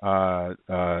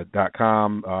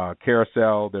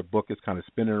carousel. Their book is kind of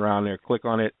spinning around there. Click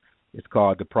on it. It's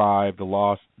called Deprived, the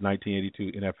Lost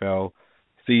 1982 NFL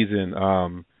Season.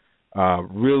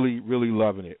 Really, really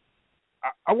loving it.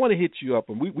 I want to hit you up,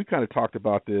 and we kind of talked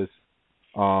about this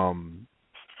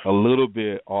a little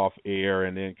bit off air,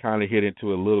 and then kind of hit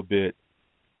into it a little bit.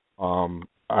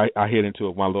 I hit into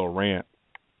it, my little rant.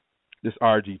 This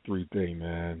RG3 thing,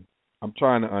 man. I'm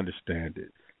trying to understand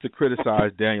it. To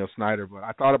criticize Daniel Snyder, but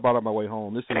I thought about it on my way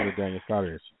home. This isn't a Daniel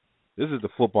Snyder issue. This is the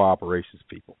football operations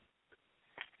people.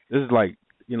 This is like,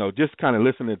 just kind of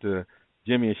listening to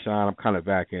Jimmy and Sean, I'm kind of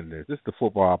back in this. This is the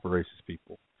football operations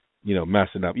people,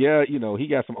 messing up. Yeah, he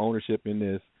got some ownership in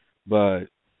this, but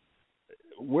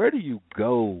where do you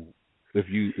go if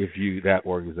you that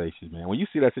organization, man? When you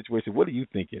see that situation, what are you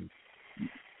thinking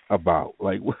about?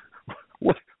 Like,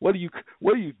 what do you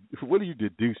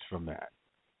deduce from that?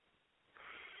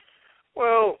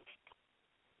 Well,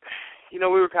 we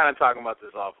were kind of talking about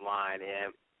this offline,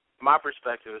 and my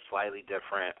perspective is slightly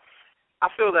different. I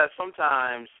feel that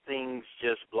sometimes things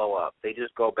just blow up. They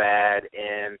just go bad,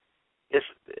 and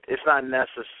it's not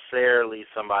necessarily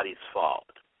somebody's fault.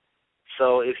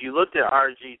 So if you looked at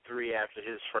RG3 after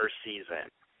his first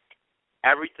season,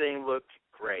 everything looked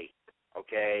great,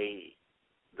 okay?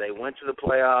 They went to the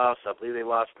playoffs. I believe they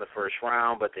lost in the first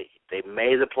round, but they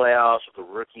made the playoffs with a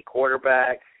rookie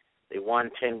quarterback. They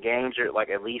won 10 games, or like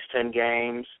at least 10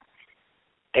 games.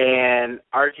 And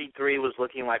RG3 was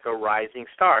looking like a rising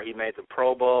star. He made the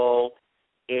Pro Bowl,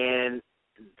 and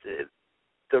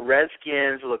the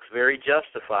Redskins looked very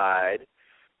justified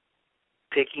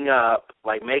picking up,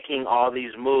 like making all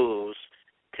these moves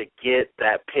to get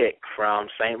that pick from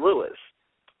St. Louis.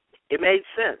 It made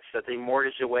sense that they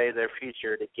mortgaged away their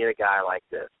future to get a guy like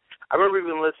this. I remember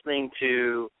even listening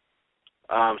to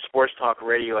Sports Talk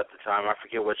Radio at the time. I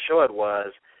forget what show it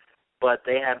was, but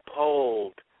they had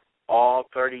polled all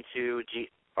 32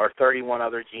 or 31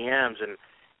 other GMs and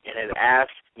had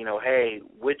asked, hey,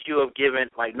 would you have given,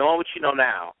 like knowing what you know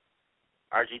now,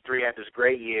 RG3 had this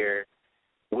great year,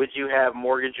 would you have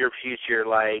mortgaged your future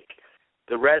like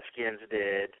the Redskins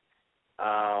did,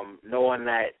 knowing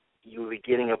that you would be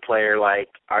getting a player like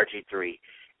RG3?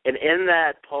 And in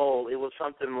that poll, it was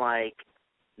something like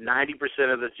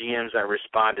 90% of the GMs that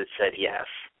responded said yes.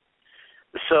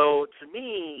 So to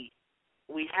me,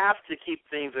 we have to keep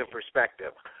things in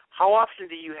perspective. How often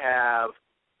do you have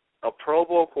a Pro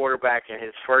Bowl quarterback in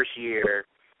his first year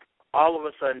all of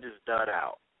a sudden just dud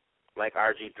out like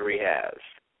RG3 has?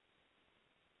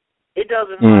 It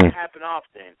doesn't happen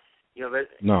often.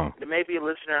 There may be a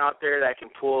listener out there that can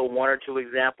pull one or two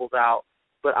examples out,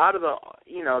 but out of the,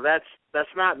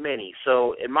 that's not many.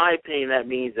 So in my opinion, that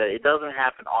means that it doesn't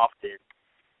happen often.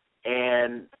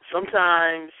 And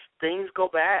sometimes things go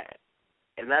bad.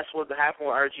 And that's what happened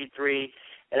with RG3.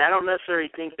 And I don't necessarily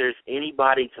think there's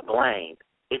anybody to blame.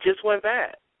 It just went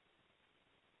bad.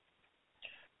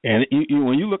 And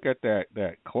when you look at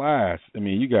that class, I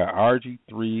mean, you got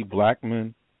RG3,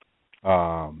 Blackman,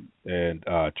 and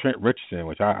Trent Richardson,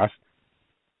 which I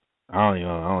don't even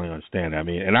understand that. I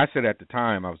mean, and I said at the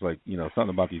time, I was like, something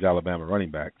about these Alabama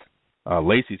running backs.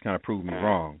 Lacey's kind of proved me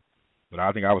wrong, but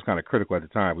I think I was kind of critical at the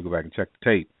time. We go back and check the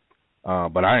tape,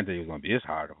 but I didn't think it was going to be this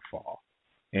hard of a fall.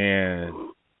 And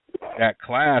that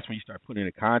class, when you start putting it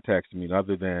in context, I mean,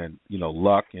 other than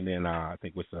Luck, and then I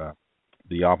think was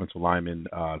the offensive lineman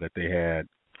that they had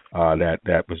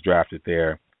that was drafted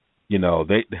there. They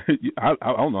I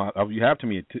don't know. You have to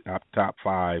me a top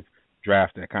 5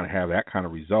 draft that kind of have that kind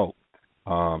of result.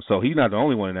 So he's not the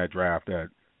only one in that draft that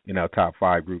top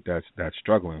 5 group that's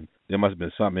struggling. There must have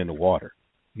been something in the water.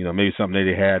 Maybe something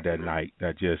that they had that night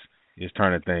that just is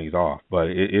turning things off. But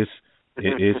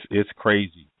it's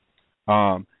crazy.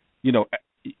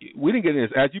 We didn't get into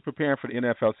this as you preparing for the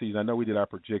NFL season. I know we did our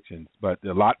predictions, but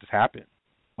a lot has happened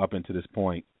up until this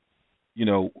point.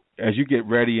 As you get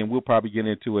ready, and we'll probably get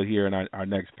into it here in our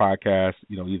next podcast,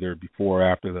 either before or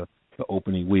after the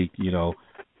opening week,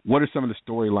 what are some of the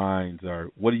storylines, or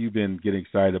what have you been getting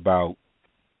excited about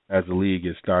as the league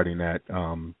is starting that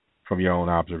from your own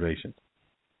observations?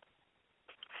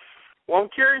 Well, I'm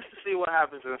curious to see what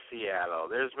happens in Seattle.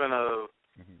 There's been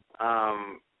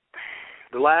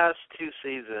the last 2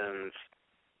 seasons,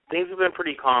 things have been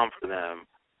pretty calm for them.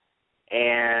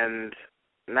 And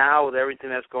now with everything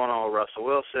that's going on with Russell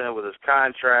Wilson, with his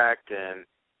contract, and,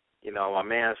 you know, my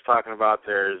man's talking about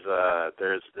there's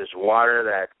water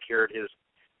that cured his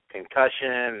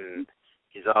concussion, and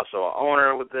he's also an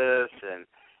owner with this, and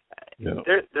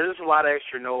there's a lot of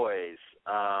extra noise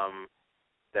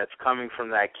that's coming from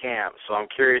that camp. So I'm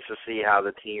curious to see how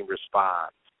the team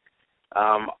responds.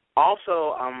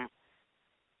 Also,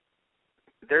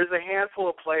 there's a handful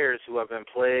of players who have been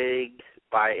plagued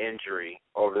by injury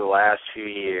over the last few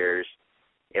years,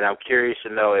 and I'm curious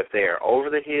to know if they are over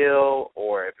the hill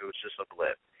or if it was just a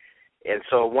blip. And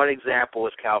so one example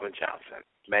is Calvin Johnson,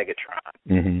 Megatron.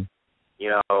 Mm-hmm. You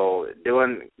know,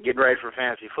 getting ready for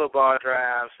fantasy football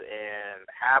drafts, and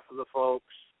half of the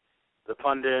folks, the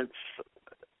pundits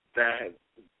that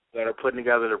are putting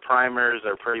together the primers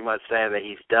are pretty much saying that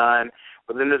he's done.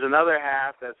 But then there's another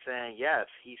half that's saying, yes,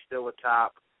 he's still the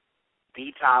top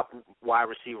wide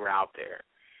receiver out there.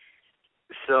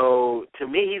 So to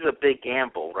me, he's a big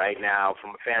gamble right now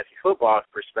from a fantasy football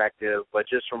perspective, but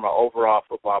just from an overall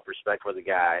football perspective for the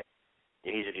guy.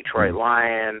 He's a Detroit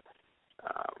Lion,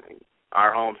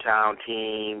 our hometown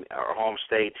team, our home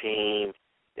state team,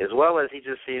 as well as he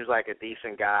just seems like a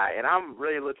decent guy. And I'm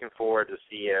really looking forward to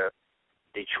see if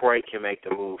Detroit can make the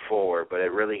move forward, but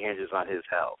it really hinges on his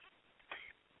health.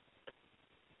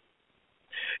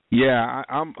 Yeah,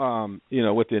 I'm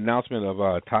with the announcement of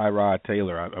Tyrod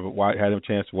Taylor, I had a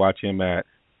chance to watch him at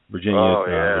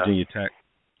Virginia Tech.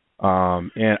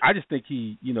 And I just think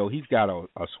he's got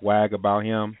a swag about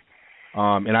him.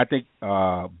 And I think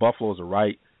Buffalo's are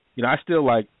right. I still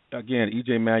like, again,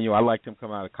 E.J. Manuel. I liked him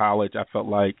coming out of college. I felt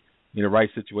like in the right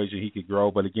situation he could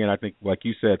grow. But, again, I think, like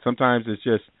you said, sometimes it's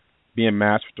just being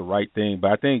matched with the right thing.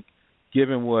 But I think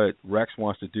given what Rex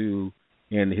wants to do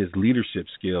and his leadership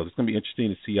skills, it's going to be interesting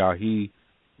to see how he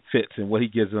fits and what he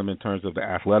gives them in terms of the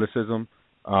athleticism.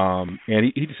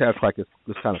 And he just has like this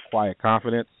kind of quiet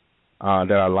confidence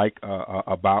that I like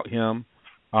about him.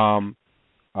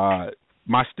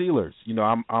 My Steelers,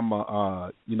 I'm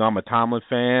a Tomlin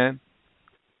fan,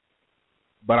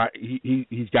 but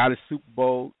he's got his Super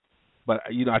Bowl. But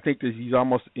I think that he's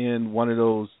almost in one of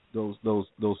those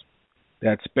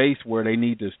that space where they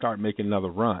need to start making another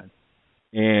run.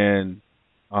 And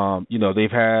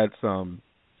they've had some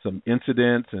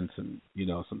incidents and some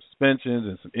suspensions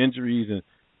and some injuries and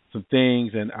some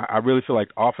things, and I really feel like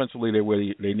offensively they're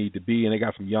where they need to be, and they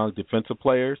got some young defensive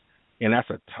players, and that's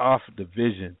a tough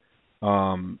division.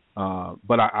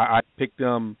 But I picked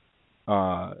them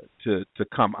to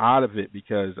come out of it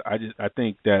because I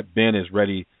think that Ben is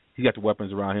ready. He got the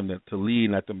weapons around him to lead,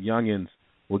 and that them youngins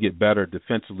will get better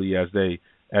defensively as they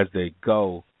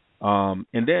go. And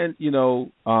then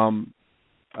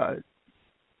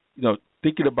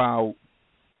thinking about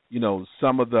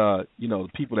some of the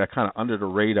people that kind of under the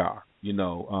radar.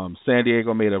 San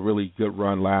Diego made a really good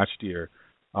run last year,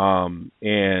 and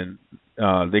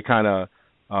they kind of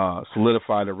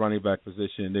solidified a running back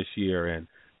position this year. And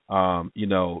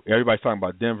everybody's talking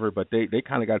about Denver, but they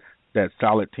kind of got that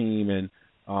solid team, and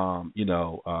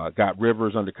got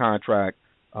Rivers under contract.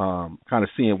 Kind of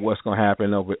seeing what's going to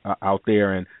happen out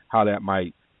there and how that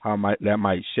might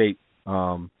shape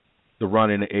the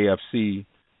run in the AFC,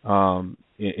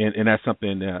 and that's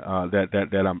something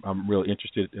that I'm real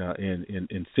interested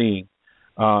in seeing.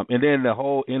 And then the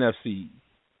whole NFC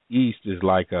East is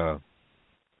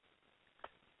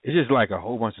it's just like a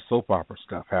whole bunch of soap opera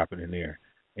stuff happening there,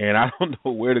 and I don't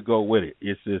know where to go with it.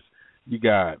 It's just you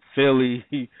got Philly,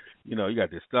 you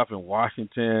got this stuff in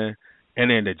Washington. And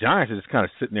then the Giants are just kind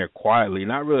of sitting there quietly.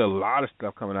 Not really a lot of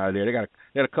stuff coming out of there. They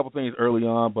had a couple things early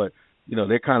on, but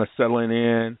they're kind of settling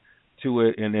in to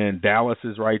it. And then Dallas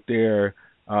is right there,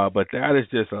 but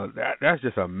that's just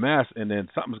a mess. And then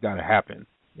something's got to happen.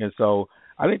 And so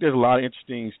I think there's a lot of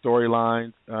interesting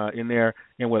storylines in there.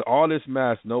 And with all this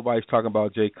mess, nobody's talking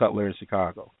about Jay Cutler in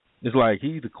Chicago. It's like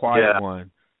he's the quiet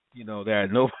one. That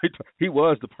nobody. He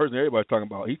was the person everybody's talking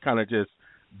about. He kind of just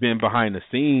been behind the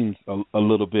scenes a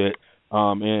little bit.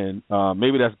 And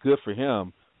maybe that's good for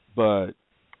him, but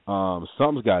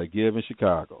something's got to give in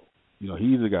Chicago. He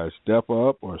either got to step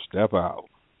up or step out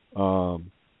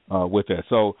with that.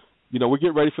 So, we're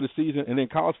getting ready for the season, and then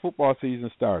college football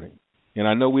season starting. And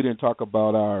I know we didn't talk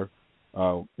about our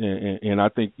and I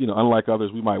think, unlike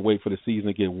others, we might wait for the season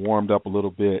to get warmed up a little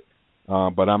bit.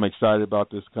 But I'm excited about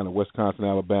this kind of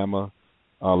Wisconsin-Alabama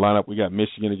lineup. We got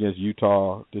Michigan against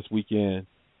Utah this weekend.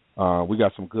 We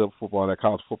got some good football, that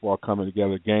college football coming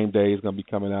together. Game day is going to be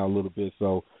coming out a little bit,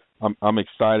 so I'm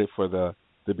excited for the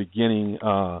beginning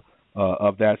of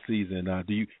that season.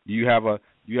 Do you have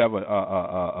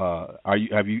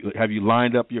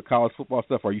lined up your college football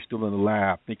stuff, or are you still in the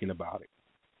lab thinking about it?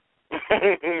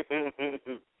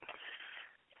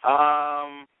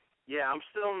 Yeah, I'm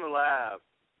still in the lab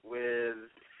with,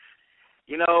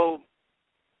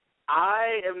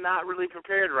 I am not really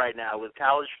prepared right now with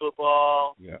college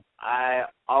football. Yeah.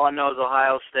 All I know is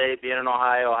Ohio State. Being in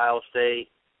Ohio State,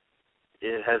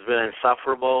 it has been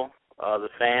insufferable. The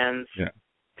fans,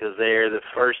 because they're the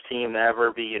first team to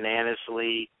ever be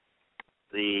unanimously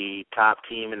the top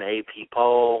team in the AP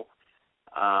poll.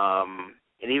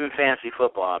 And even fantasy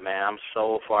football, man, I'm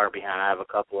so far behind. I have a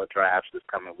couple of drafts this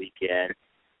coming weekend.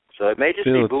 So it may just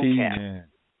be boot camp. Man.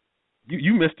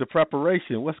 You missed the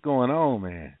preparation. What's going on,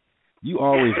 man? You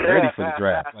always ready for the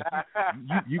draft. Like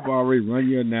you've already run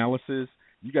your analysis.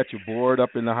 You got your board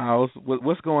up in the house.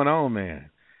 What's going on, man?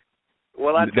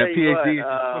 Well, I tell you PhD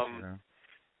what,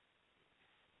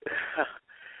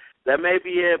 that may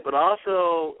be it, but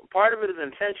also part of it is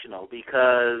intentional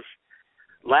because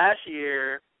last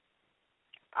year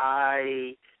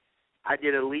I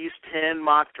did at least 10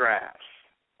 mock drafts,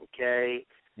 okay?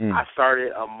 I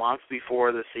started a month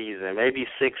before the season, maybe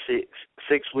six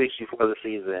weeks before the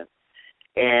season.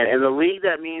 And in the league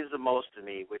that means the most to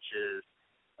me, which is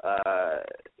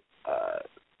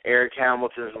Eric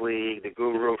Hamilton's league,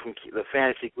 the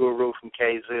fantasy guru from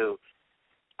KZoo,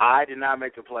 I did not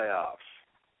make the playoffs.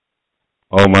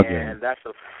 Oh, my God. And that's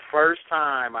the first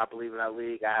time, I believe, in that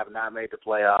league I have not made the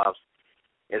playoffs.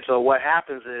 And so what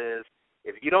happens is,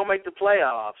 if you don't make the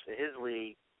playoffs in his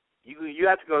league, you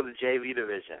have to go to the JV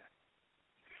division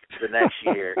the next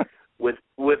year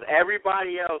with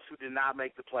everybody else who did not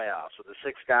make the playoffs, with the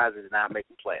 6 guys that did not make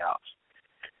the playoffs.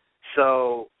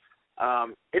 So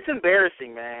it's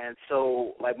embarrassing, man.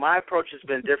 So, like, my approach has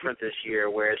been different this year,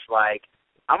 where it's like,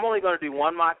 I'm only going to do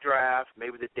one mock draft,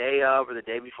 maybe the day of or the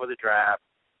day before the draft,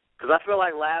 because I feel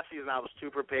like last season I was too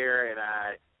prepared and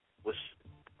I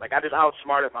just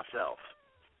outsmarted myself.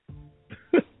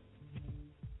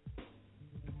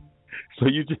 So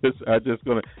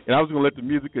I was gonna let the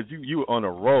music, because you were on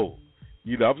a roll. I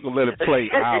was gonna let it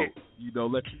play out.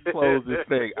 Let you close this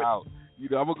thing out. I'm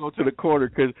gonna go to the corner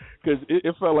because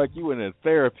it felt like you were in a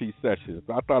therapy session.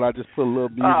 So I thought I'd just put a little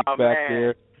music back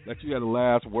there. Let you had the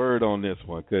last word on this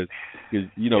one, because they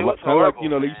used to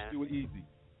do it easy.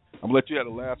 I'm gonna let you have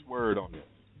the last word on this,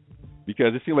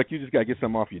 because it seems like you just gotta get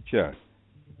something off your chest.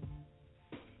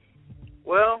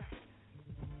 Well,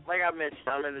 like I mentioned,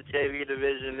 I'm in the JV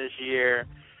division this year,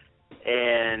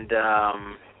 and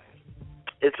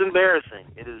it's embarrassing.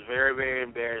 It is very, very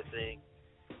embarrassing.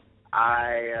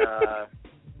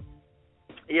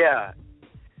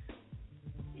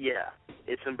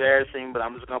 It's embarrassing, but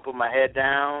I'm just going to put my head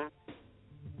down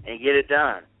and get it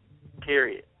done,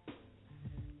 period.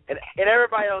 And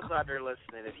everybody else out there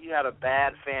listening, if you had a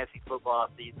bad fantasy football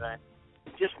season,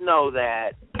 just know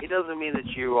that it doesn't mean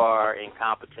that you are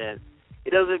incompetent.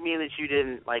 It doesn't mean that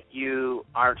you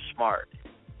aren't smart.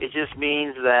 It just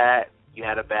means that you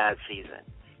had a bad season.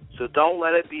 So don't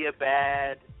let it be a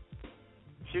bad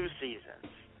 2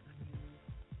 seasons.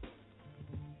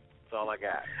 That's all I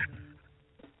got.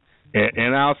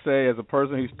 And I'll say, as a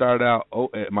person who started out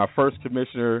my first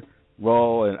commissioner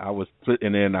role,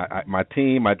 and then my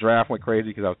team, my draft went crazy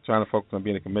because I was trying to focus on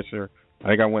being a commissioner. I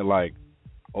think I went like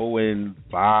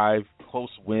 0-5, close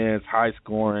wins, high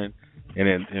scoring,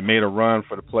 and then made a run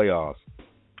for the playoffs.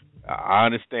 I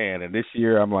understand, and this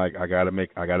year I'm like, I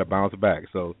gotta bounce back.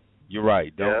 So you're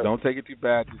right. Don't take it too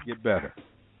bad. Just get better.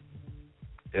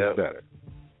 Get better.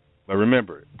 But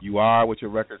remember, you are what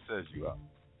your record says you are.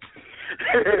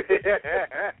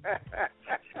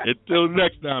 Until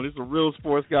next time, this is Real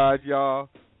Sports Guys, y'all.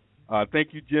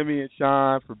 Thank you, Jimmy and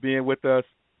Sean, for being with us.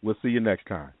 We'll see you next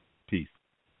time. Peace.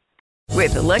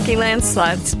 With the Lucky Land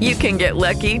Slots, you can get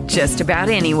lucky just about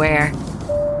anywhere.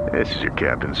 This is your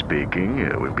captain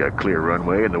speaking. We've got clear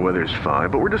runway and the weather's fine,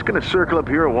 but we're just going to circle up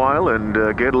here a while and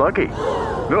get lucky.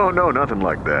 No, nothing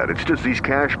like that. It's just these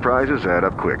cash prizes add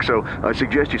up quick. So I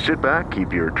suggest you sit back,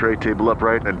 keep your tray table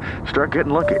upright, and start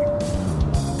getting lucky.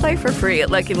 Play for free at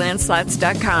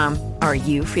LuckyLandSlots.com. Are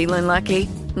you feeling lucky?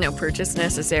 No purchase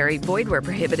necessary. Void where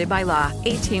prohibited by law.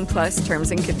 18+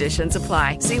 terms and conditions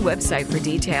apply. See website for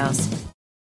details.